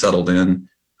that he's settled in,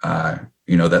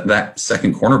 that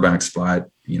second cornerback spot,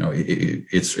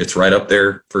 it's right up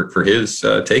there for his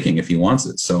taking if he wants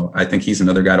it. So I think he's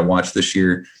another guy to watch this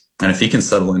year. And if he can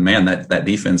settle in, man, that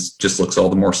defense just looks all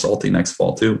the more salty next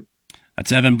fall too.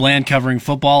 That's Evan Bland covering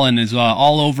football and is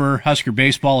all over Husker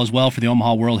baseball as well for the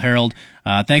Omaha World Herald.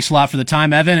 Thanks a lot for the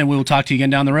time, Evan, and we will talk to you again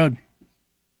down the road.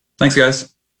 Thanks,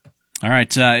 guys. All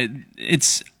right. I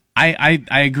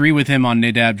agree with him on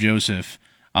Nadab Joseph.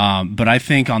 But I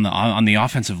think on the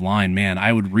offensive line, man,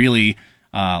 I would really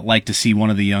like to see one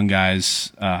of the young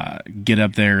guys get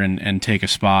up there and take a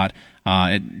spot.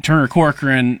 Turner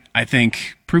Corcoran, I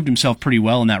think, proved himself pretty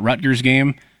well in that Rutgers game,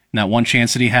 in that one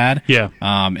chance that he had. Yeah.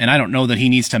 And I don't know that he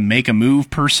needs to make a move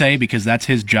per se because that's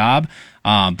his job.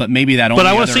 But maybe that only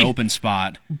other open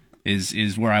spot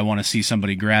is where I want to see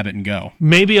somebody grab it and go.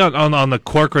 Maybe on the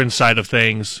Corcoran side of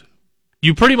things,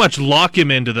 you pretty much lock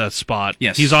him into that spot.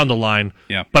 Yes. He's on the line.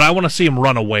 Yeah. But I want to see him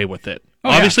run away with it.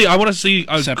 Oh, obviously, yeah. I want to see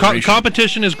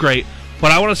competition is great,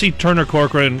 but I want to see Turner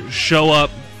Corcoran show up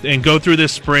and go through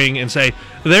this spring and say,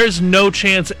 there's no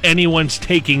chance anyone's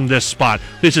taking this spot.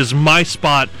 This is my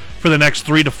spot for the next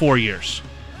 3 to 4 years.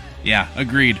 Yeah,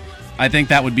 agreed. I think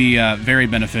that would be very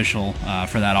beneficial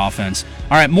for that offense.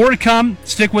 All right, more to come.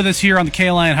 Stick with us here on the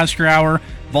KLIN Husker Hour.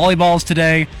 Volleyball's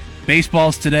today.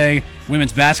 Baseball's today.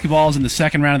 Women's basketball's in the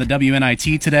second round of the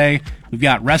WNIT today. We've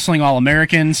got wrestling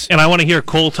All-Americans. And I want to hear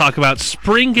Cole talk about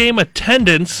spring game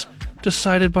attendance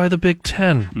decided by the Big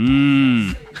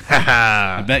Ten.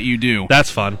 I bet you do.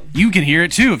 That's fun. You can hear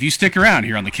it, too, if you stick around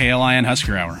here on the KLIN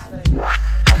Husker Hour.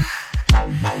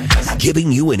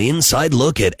 giving you an inside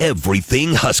look at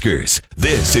everything Huskers.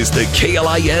 This is the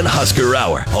KLIN Husker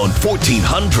Hour on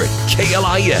 1400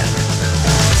 KLIN.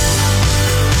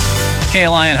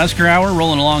 KLIN Husker Hour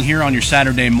rolling along here on your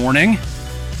Saturday morning.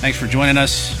 Thanks for joining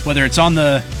us, whether it's on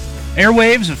the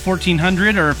airwaves of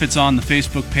 1400 or if it's on the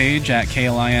Facebook page at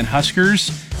KLIN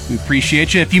Huskers. We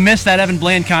appreciate you. If you missed that Evan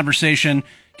Bland conversation, you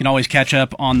can always catch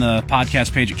up on the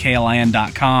podcast page at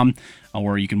KLIN.com,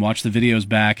 or you can watch the videos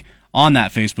back on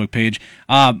that Facebook page.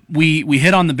 We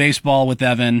hit on the baseball with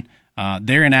Evan.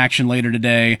 They're in action later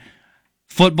today.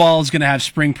 Football is going to have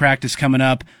spring practice coming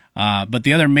up. But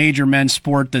the other major men's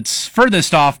sport that's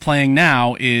furthest off playing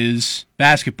now is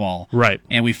basketball. Right.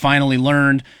 And we finally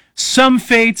learned some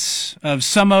fates of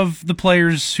some of the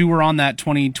players who were on that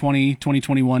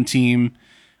 2020-2021 team.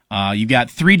 You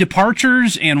got 3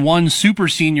 departures and 1 super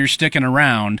senior sticking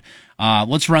around.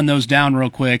 Let's run those down real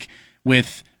quick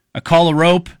with Akala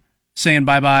Rope saying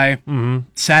bye-bye,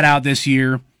 sat out this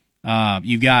year.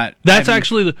 You've got... That's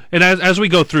actually... And as we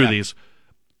go through these,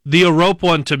 the Arope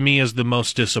one to me is the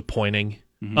most disappointing.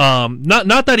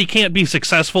 Not that he can't be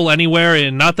successful anywhere,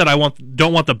 and not that I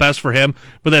don't want the best for him,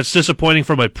 but that's disappointing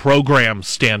from a program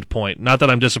standpoint. Not that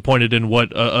I'm disappointed in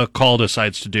what a call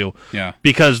decides to do. Yeah.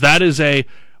 Because that's the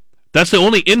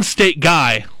only in-state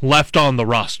guy left on the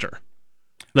roster.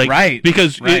 Right.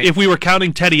 Because if we were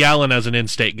counting Teddy Allen as an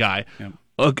in-state guy,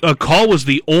 a call was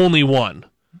the only one.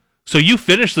 So you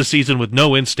finished the season with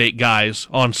no in-state guys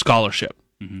on scholarship.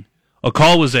 A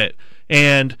call was it.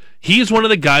 And he's one of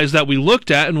the guys that we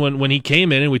looked at, and when he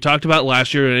came in, and we talked about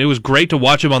last year, and it was great to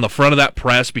watch him on the front of that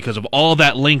press because of all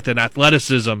that length and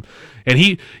athleticism. And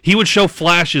he would show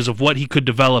flashes of what he could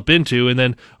develop into, and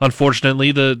then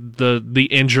unfortunately the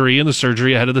injury and the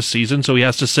surgery ahead of the season, so he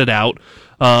has to sit out,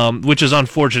 which is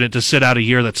unfortunate to sit out a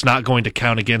year that's not going to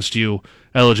count against you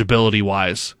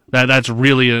eligibility-wise. That's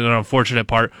really an unfortunate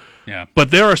part. Yeah. But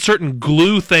there are certain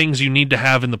glue things you need to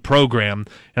have in the program,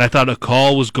 and I thought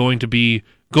Akal was going to be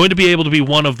able to be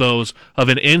one of those, of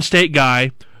an in-state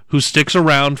guy who sticks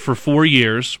around for 4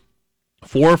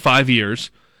 or 5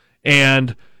 years,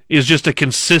 and is just a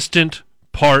consistent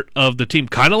part of the team,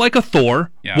 kind of like a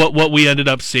Thor, what we ended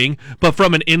up seeing, but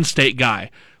from an in-state guy.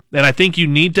 And I think you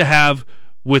need to have,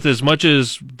 with as much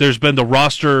as there's been the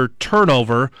roster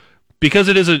turnover, because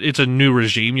it's a new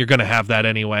regime, you're going to have that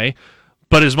anyway.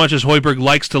 But as much as Hoiberg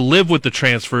likes to live with the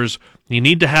transfers, you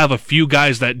need to have a few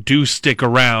guys that do stick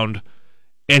around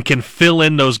and can fill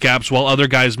in those gaps while other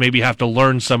guys maybe have to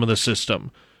learn some of the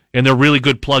system. And they're really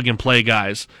good plug-and-play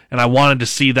guys. And I wanted to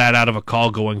see that out of a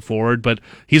call going forward. But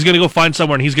he's going to go find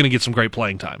somewhere, and he's going to get some great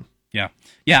playing time. Yeah,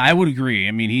 I would agree.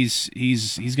 I mean, he's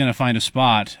going to find a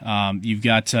spot. You've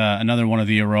got another one of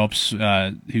the Europes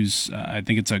who's, I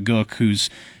think it's a Gook, who's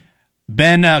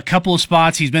been a couple of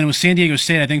spots. He's been with San Diego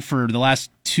State, I think, for the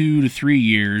last 2 to 3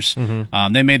 years.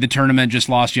 They made the tournament, just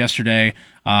lost yesterday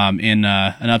in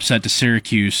an upset to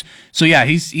Syracuse. So yeah,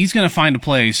 he's going to find a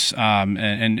place,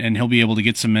 and he'll be able to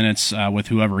get some minutes with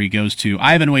whoever he goes to.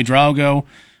 Ivan Ouedraogo,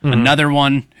 another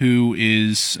one who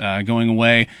is going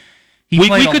away. He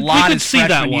played a lot his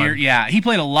freshman year. Yeah, he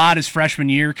played a lot his freshman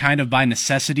year, kind of by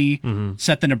necessity.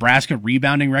 Set the Nebraska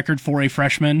rebounding record for a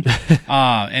freshman,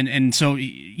 and so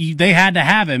they had to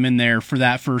have him in there for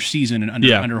that first season under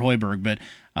Hoiberg. But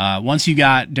once you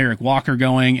got Derek Walker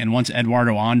going, and once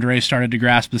Eduardo Andre started to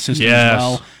grasp the system as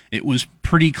well, it was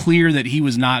pretty clear that he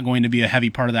was not going to be a heavy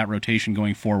part of that rotation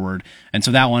going forward. And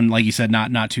so that one, like you said,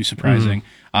 not too surprising.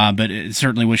 But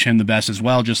certainly wish him the best as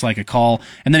well, just like a call.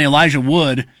 And then Elijah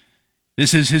Wood.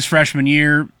 This is his freshman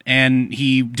year, and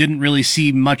he didn't really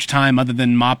see much time other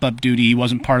than mop-up duty. He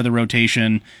wasn't part of the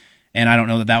rotation, and I don't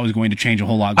know that was going to change a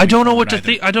whole lot. I don't know what to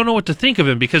think. I don't know what to think of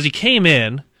him because he came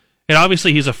in, and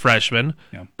obviously he's a freshman.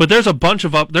 But there's a bunch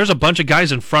of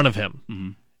guys in front of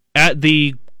him at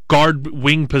the guard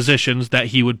wing positions that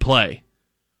he would play.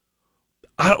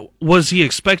 Was he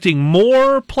expecting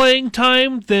more playing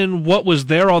time than what was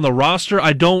there on the roster?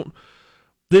 I don't.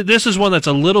 This is one that's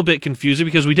a little bit confusing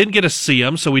because we didn't get to see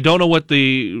him, so we don't know what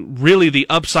the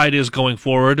upside is going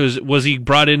forward. Was he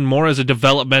brought in more as a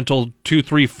developmental 2,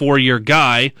 3, 4 year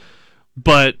guy,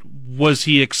 but was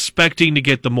he expecting to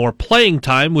get the more playing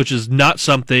time, which is not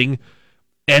something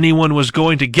anyone was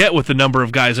going to get with the number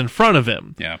of guys in front of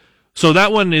him. Yeah. So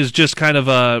that one is just kind of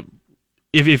a,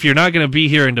 if you're not going to be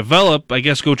here and develop, I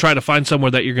guess go try to find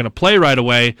somewhere that you're going to play right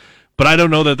away. But I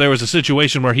don't know that there was a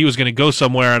situation where he was going to go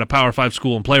somewhere at a Power 5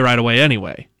 school and play right away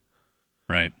anyway.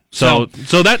 Right. So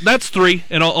that's 3,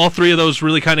 and all 3 of those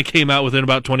really kind of came out within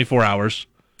about 24 hours.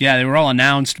 Yeah, they were all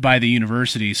announced by the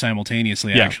university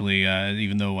simultaneously, actually,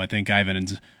 even though I think Ivan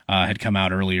had come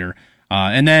out earlier.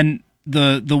 And then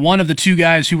the one of the two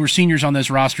guys who were seniors on this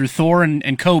roster, Thor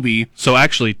and Kobe. So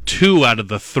actually 2 out of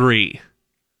the 3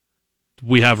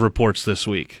 we have reports this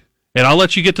week. And I'll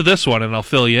let you get to this one, and I'll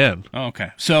fill you in. Oh,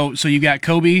 okay. So you got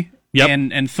Kobe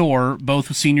and Thor,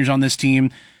 both seniors on this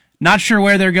team. Not sure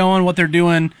where they're going, what they're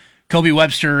doing. Kobe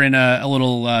Webster, in a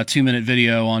little 2-minute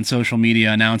video on social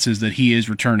media, announces that he is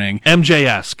returning.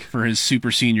 MJ-esque. For his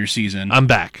super senior season. I'm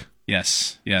back.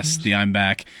 Yes, the I'm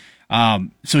back.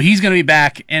 So he's going to be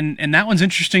back, and that one's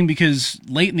interesting because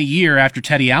late in the year after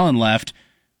Teddy Allen left,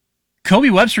 Kobe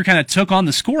Webster kind of took on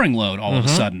the scoring load all of a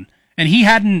sudden. And he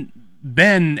hadn't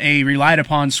been a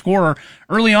relied-upon scorer.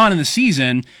 Early on in the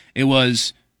season, it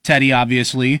was Teddy,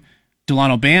 obviously,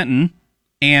 Delano Banton,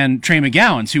 and Trey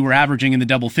McGowens, who were averaging in the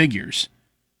double figures.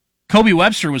 Kobe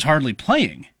Webster was hardly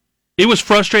playing. It was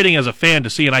frustrating as a fan to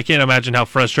see, and I can't imagine how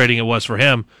frustrating it was for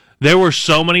him. There were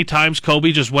so many times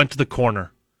Kobe just went to the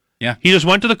corner. Yeah. He just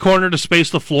went to the corner to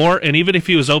space the floor, and even if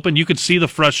he was open, you could see the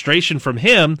frustration from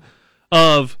him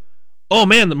of, oh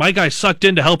man, my guy sucked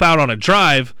in to help out on a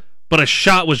drive, but a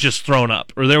shot was just thrown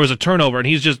up, or there was a turnover, and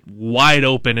he's just wide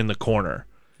open in the corner.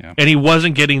 Yeah. And he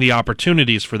wasn't getting the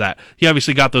opportunities for that. He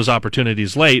obviously got those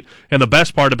opportunities late, and the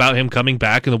best part about him coming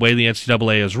back and the way the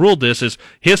NCAA has ruled this is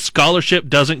his scholarship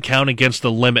doesn't count against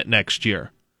the limit next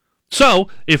year. So,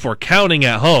 if we're counting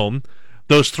at home,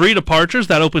 those 3 departures,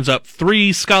 that opens up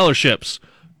 3 scholarships.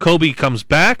 Kobe comes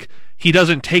back, he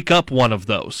doesn't take up one of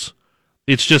those.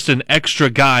 It's just an extra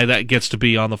guy that gets to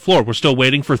be on the floor. We're still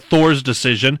waiting for Thor's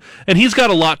decision, and he's got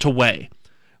a lot to weigh.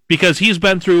 Because he's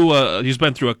been through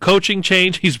a coaching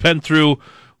change. He's been through,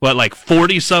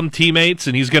 40-some teammates,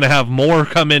 and he's going to have more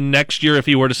come in next year if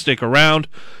he were to stick around.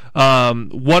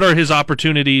 What are his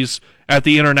opportunities at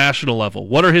the international level?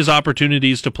 What are his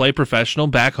opportunities to play professional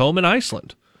back home in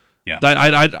Iceland? Yeah,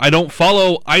 I don't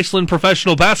follow Iceland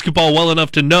professional basketball well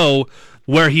enough to know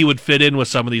where he would fit in with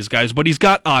some of these guys, but he's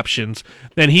got options,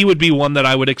 and he would be one that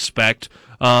I would expect.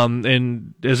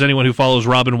 And as anyone who follows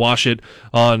Robin Washut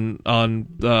on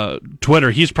Twitter,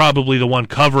 he's probably the one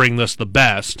covering this the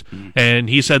best. And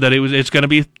he said that it's going to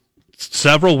be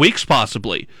several weeks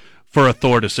possibly for a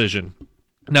Thor decision.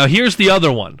 Now here's the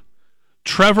other one,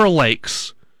 Trevor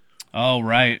Lakes. Oh,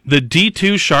 right. The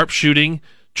D2 sharpshooting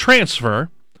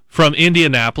transfer from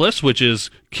Indianapolis, which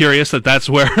is curious that that's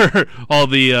where all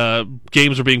the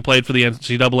games are being played for the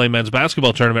NCAA men's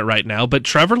basketball tournament right now. But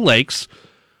Trevor Lakes,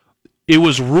 it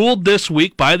was ruled this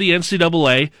week by the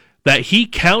NCAA that he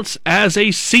counts as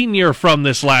a senior from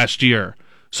this last year.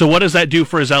 So what does that do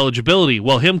for his eligibility?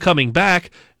 Well, him coming back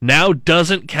now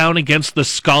doesn't count against the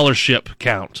scholarship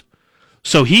count.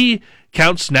 So he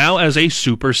counts now as a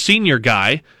super senior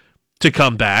guy to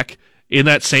come back in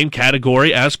that same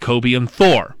category as Kobe and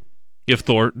Thor, if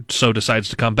Thor so decides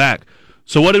to come back.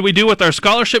 So what did we do with our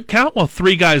scholarship count? Well,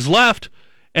 3 guys left,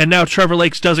 and now Trevor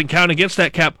Lakes doesn't count against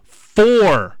that cap.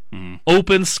 4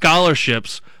 open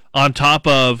scholarships on top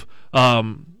of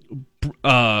Wilhelm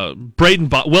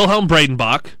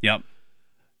Bradenbach, yep,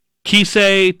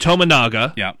 Kisei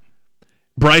Tominaga, yep,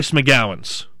 Bryce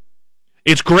McGowens.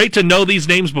 It's great to know these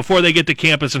names before they get to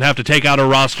campus and have to take out a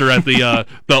roster at the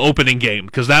opening game,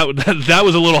 because that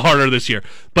was a little harder this year.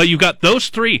 But you got those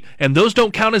 3, and those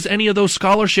don't count as any of those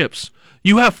scholarships.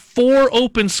 You have 4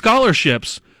 open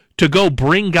scholarships to go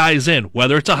bring guys in,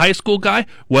 whether it's a high school guy,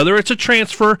 whether it's a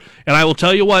transfer. And I will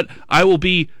tell you what, I will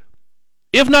be,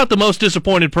 if not the most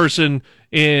disappointed person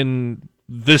in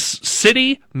this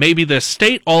city, maybe this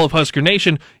state, all of Husker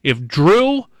Nation, if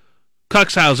Drew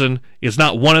Cuxhausen is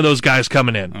not one of those guys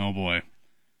coming in. Oh, boy.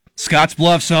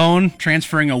 Scottsbluff's own,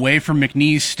 transferring away from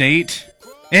McNeese State.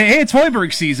 Hey, it's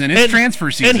Hoiberg season. It's transfer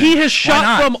season. And he has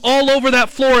shot from all over that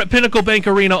floor at Pinnacle Bank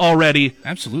Arena already.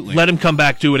 Absolutely. Let him come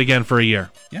back, do it again for a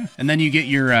year. Yeah, and then you get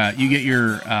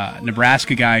your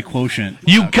Nebraska guy quotient.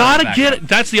 You gotta get it.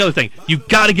 That's the other thing. You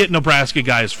gotta get Nebraska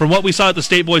guys. From what we saw at the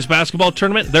State Boys basketball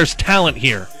tournament, there's talent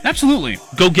here. Absolutely.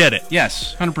 Go get it.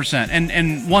 Yes, 100%.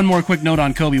 And one more quick note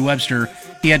on Kobe Webster.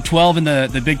 He had 12 in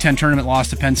the Big Ten tournament, lost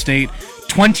to Penn State,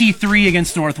 23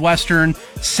 against Northwestern,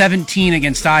 17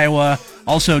 against Iowa.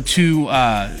 Also 2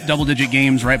 double-digit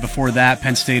games right before that,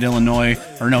 Penn State, Illinois,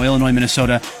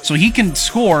 Minnesota. So he can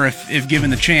score if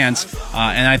given the chance,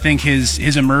 and I think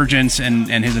his emergence and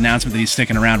his announcement that he's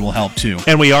sticking around will help too.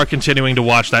 And we are continuing to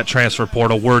watch that transfer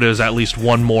portal. Word is at least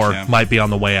one more might be on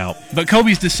the way out. But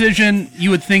Kobe's decision, you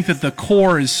would think that the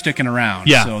core is sticking around.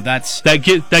 Yeah, so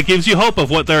that gives you hope of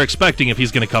what they're expecting if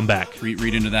he's going to come back.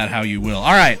 Read into that how you will.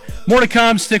 All right, more to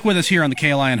come. Stick with us here on the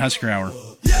KLIN Husker Hour.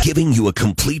 Giving you a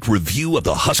complete review of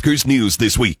the Huskers news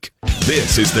this week.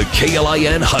 This is the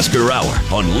KLIN Husker Hour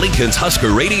on Lincoln's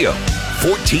Husker Radio,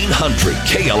 1400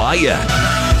 KLIN.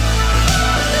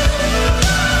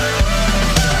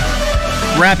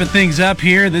 Wrapping things up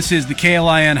here. This is the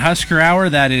KLIN Husker Hour.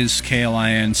 That is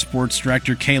KLIN Sports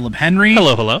Director Caleb Henry.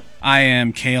 Hello, hello. I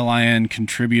am KLIN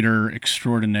contributor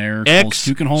extraordinaire Cole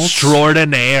Stukenholtz.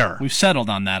 Extraordinaire. We've settled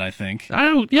on that, I think.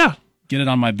 Yeah. Get it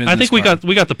on my business I think card.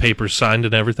 we got the papers signed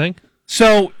and everything.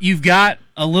 So you've got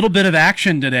a little bit of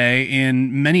action today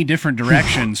in many different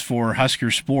directions for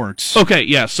Husker sports. Okay,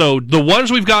 yeah. So the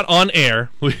ones we've got on air,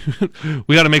 we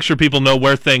got to make sure people know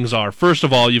where things are. First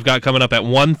of all, you've got coming up at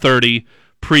 1:30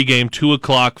 pregame, 2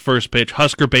 o'clock first pitch,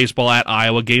 Husker baseball at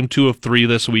Iowa, game 2 of 3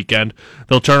 this weekend.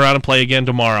 They'll turn around and play again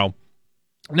tomorrow.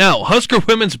 Now, Husker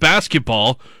women's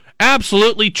basketball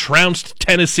absolutely trounced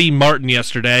Tennessee Martin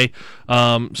yesterday.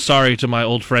 Sorry to my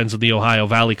old friends in the Ohio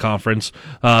Valley Conference,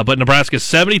 but Nebraska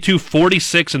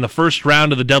 72-46 in the first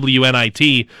round of the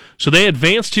WNIT. So they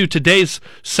advanced to today's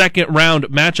second round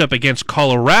matchup against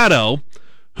Colorado,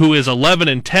 who is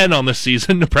 11-10 on the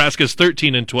season. Nebraska's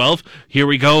 13-12. Here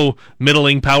we go,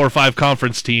 middling Power 5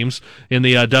 conference teams in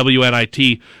the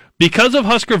WNIT. Because of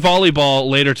Husker volleyball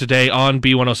later today on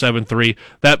B107.3,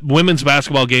 that women's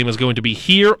basketball game is going to be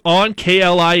here on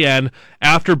KLIN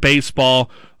after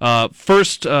baseball.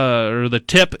 The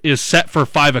tip is set for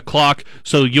 5 o'clock,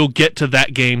 so you'll get to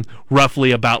that game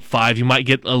roughly about 5. You might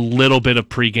get a little bit of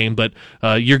pregame, but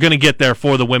you're going to get there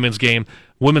for the women's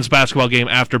basketball game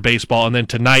after baseball. And then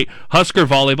tonight, Husker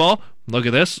volleyball. Look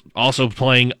at this, also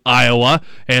playing Iowa,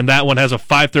 and that one has a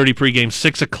 5:30 pregame,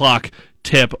 6 o'clock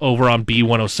tip over on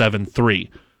B107.3.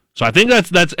 So I think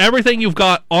that's everything you've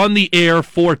got on the air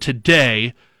for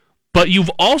today, but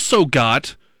you've also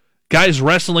got guys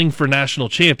wrestling for national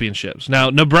championships.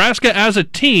 Now, Nebraska as a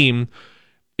team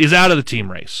is out of the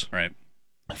team race. Right.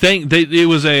 It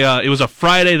was a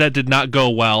Friday that did not go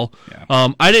well. Yeah.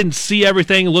 I didn't see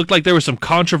everything. It looked like there was some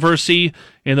controversy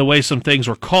in the way some things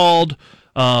were called.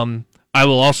 I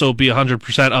will also be 100%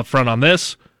 upfront on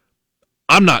this.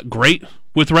 I'm not great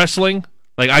with wrestling.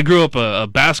 Like, I grew up a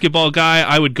basketball guy.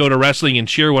 I would go to wrestling and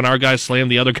cheer when our guys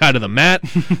slammed the other guy to the mat.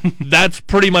 That's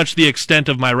pretty much the extent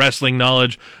of my wrestling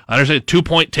knowledge. I understand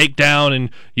 2-point takedown, and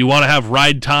you want to have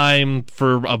ride time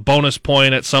for a bonus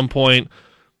point at some point.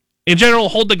 In general,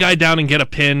 hold the guy down and get a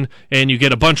pin, and you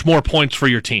get a bunch more points for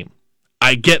your team.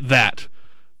 I get that.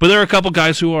 But there are a couple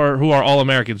guys who are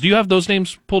All-Americans. Do you have those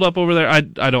names pulled up over there? I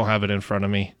don't have it in front of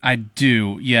me. I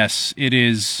do, yes. It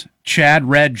is Chad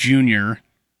Redd Jr.,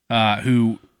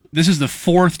 who this is the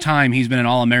 4th time he's been an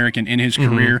All-American in his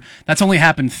career. That's only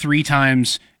happened 3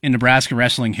 times in Nebraska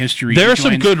wrestling history. There are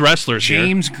some good wrestlers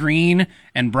James here. Green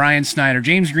and Brian Snyder.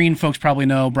 James Green, folks probably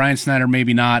know. Brian Snyder,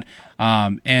 maybe not.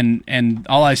 And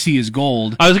all I see is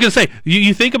gold. I was going to say,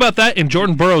 you think about that, and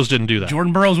Jordan Burroughs didn't do that.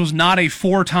 Jordan Burroughs was not a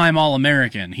 4-time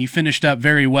All-American. He finished up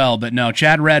very well, but no,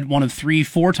 Chad Redd, one of 3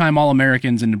 4-time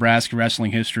All-Americans in Nebraska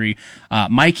wrestling history.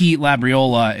 Mikey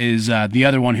Labriola is the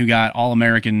other one who got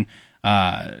All-American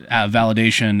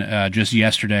validation just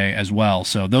yesterday as well.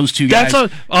 So those two guys, by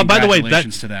the way,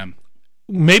 congratulations to them.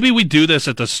 Maybe we do this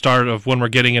at the start of when we're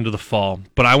getting into the fall,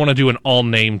 but I want to do an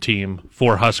all-name team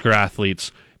for Husker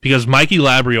athletes. Because Mikey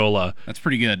Labriola, that's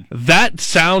pretty good. That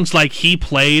sounds like he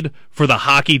played for the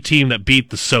hockey team that beat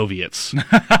the Soviets.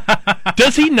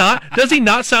 Does he not? Does he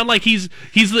not sound like he's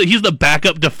the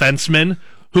backup defenseman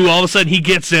who all of a sudden he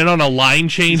gets in on a line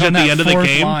change at the end of the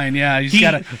game? Line, yeah, he's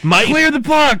got to clear the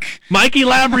puck. Mikey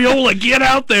Labriola, get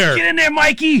out there! Get in there,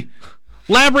 Mikey.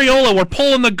 Labriola, we're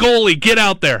pulling the goalie. Get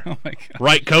out there! Oh my God.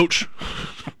 Right, coach.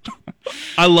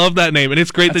 I love that name, and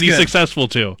it's great that he's successful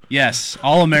too. Yes,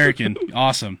 All-American,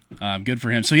 awesome, good for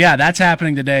him. So yeah, that's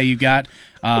happening today. You got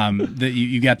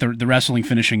the wrestling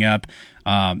finishing up,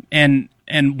 and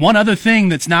one other thing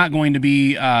that's not going to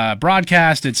be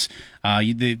broadcast. It's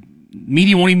the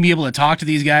media won't even be able to talk to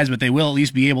these guys, but they will at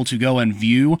least be able to go and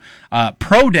view.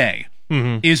 Pro Day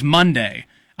is Monday.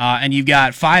 And you've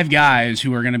got 5 guys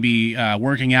who are going to be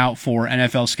working out for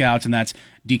NFL scouts, and that's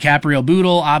DiCaprio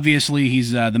Boodle. Obviously,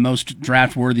 he's the most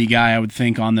draft-worthy guy, I would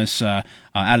think, on this out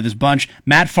of this bunch.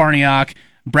 Matt Farniok,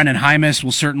 Brennan Hymas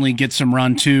will certainly get some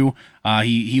run, too.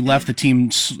 He left the team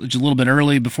just a little bit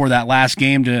early before that last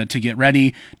game to get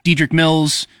ready. Dedrick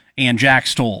Mills and Jack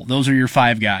Stoll. Those are your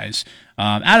 5 guys.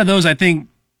 Out of those, I think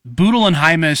Boodle and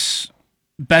Hymas,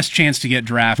 best chance to get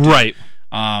drafted. Right.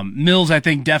 Mills, I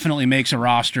think, definitely makes a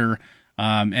roster,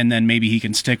 and then maybe he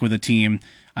can stick with a team.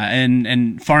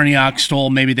 And Farniok, Stoll,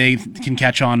 maybe they can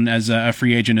catch on as a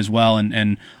free agent as well.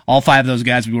 And all 5 of those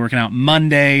guys will be working out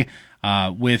Monday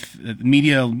with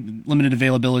media limited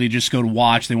availability. Just go to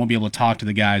watch. They won't be able to talk to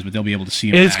the guys, but they'll be able to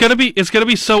see them. It's gonna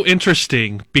be so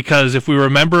interesting because if we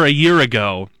remember a year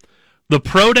ago, the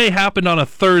pro day happened on a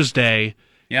Thursday.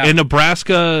 Yeah. In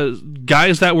Nebraska,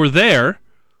 guys that were there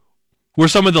were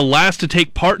some of the last to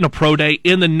take part in a pro day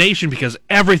in the nation because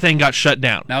everything got shut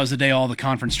down. That was the day all the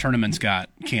conference tournaments got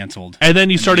canceled. And then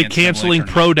you started canceling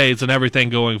pro days and everything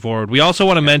going forward. We also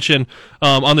want to mention,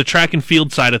 on the track and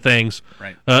field side of things,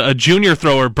 right. A junior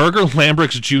thrower, Berger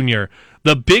Lambrix Jr.,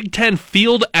 the Big Ten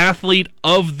Field Athlete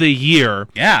of the Year.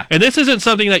 Yeah. And this isn't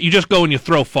something that you just go and you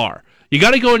throw far. You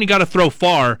got to go and you got to throw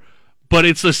far, but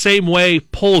it's the same way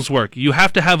polls work. You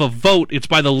have to have a vote. It's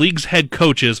by the league's head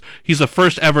coaches. He's the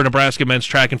first ever Nebraska men's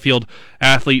track and field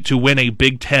athlete to win a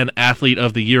Big Ten Athlete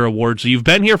of the Year award. So you've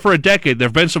been here for a decade. There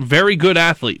have been some very good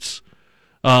athletes.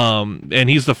 And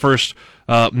he's the first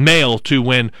male to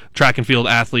win track and field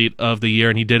Athlete of the Year,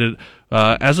 and he did it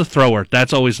as a thrower.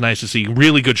 That's always nice to see.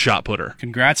 Really good shot putter.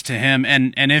 Congrats to him.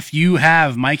 And if you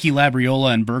have Mikey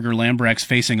Labriola and Berger Lambrix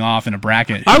facing off in a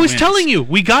bracket, I was telling you,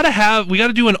 we got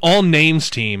to do an all names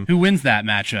team. Who wins that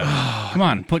matchup? Come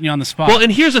on, putting you on the spot. Well,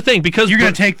 and here's the thing, because you're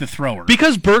going to take the thrower.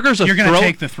 Because Berger's you're going to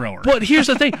take the thrower. But here's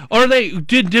the thing: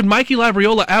 did Mikey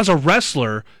Labriola as a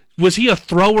wrestler, was he a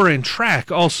thrower in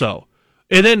track also?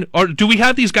 And then, do we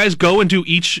have these guys go and do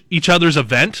each other's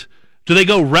event? Do they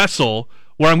go wrestle?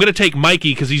 Where I'm going to take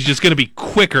Mikey because he's just going to be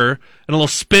quicker and a little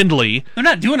spindly. They're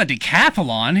not doing a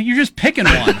decathlon. You're just picking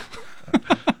one.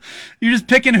 You're just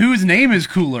picking whose name is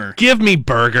cooler. Give me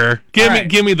Berger.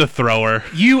 Give me the thrower.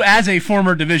 You, as a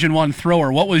former Division I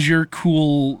thrower, what was your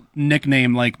cool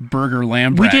nickname like Berger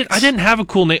Lambrix? I didn't have a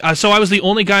cool name, so I was the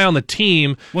only guy on the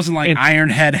team. Wasn't like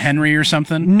Ironhead Henry or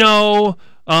something? No.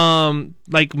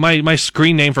 Like my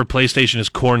screen name for PlayStation is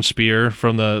Corn Spear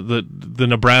from the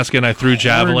Nebraska, and I threw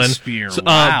javelin. Spear. So,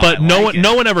 Wow, but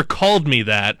no one ever called me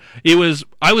that.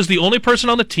 I was the only person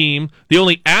on the team, the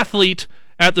only athlete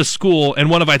at the school, and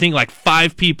one of I think like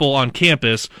 5 people on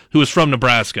campus who was from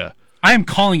Nebraska. I am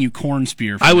calling you Corn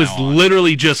Spear. I was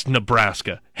literally just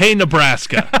Nebraska. Hey,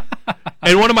 Nebraska.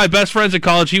 And one of my best friends at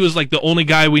college, he was like the only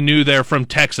guy we knew there from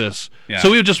Texas. Yeah.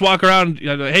 So we would just walk around,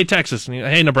 hey, Texas, and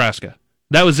hey, Nebraska.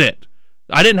 That was it.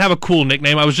 I didn't have a cool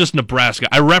nickname. I was just Nebraska.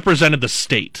 I represented the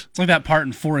state. It's like that part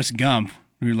in Forrest Gump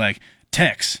where you're like,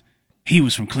 Tex, he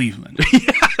was from Cleveland.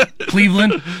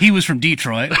 Cleveland, he was from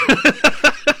Detroit.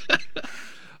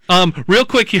 Real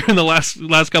quick here in the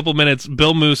last couple minutes,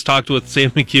 Bill Moose talked with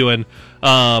Sam McEwen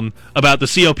about the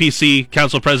COPC,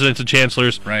 Council of Presidents and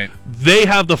Chancellors. Right. They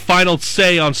have the final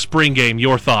say on spring game.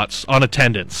 Your thoughts on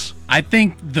attendance? I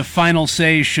think the final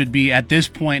say should be, at this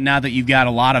point, now that you've got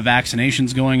a lot of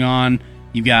vaccinations going on,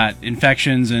 you've got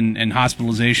infections and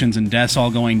hospitalizations and deaths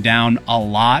all going down a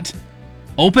lot,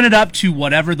 open it up to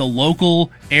whatever the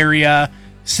local area,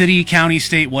 city, county,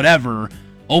 state, whatever.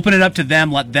 Open it up to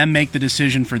them. Let them make the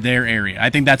decision for their area. I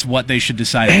think that's what they should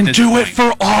decide. And at this do point. it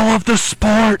for all of the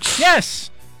sports.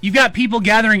 Yes. You've got people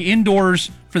gathering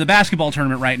indoors for the basketball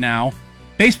tournament right now.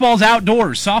 Baseball's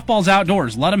outdoors. Softball's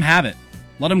outdoors. Let them have it.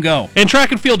 Let them go. And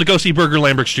track and field to go see Berger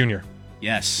Lambrix Jr.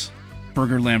 Yes.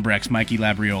 Berger Lambrix, Mikey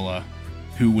Labriola.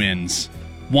 Who wins?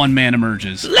 One man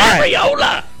emerges. Labriola!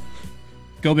 Right.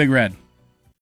 Go Big Red.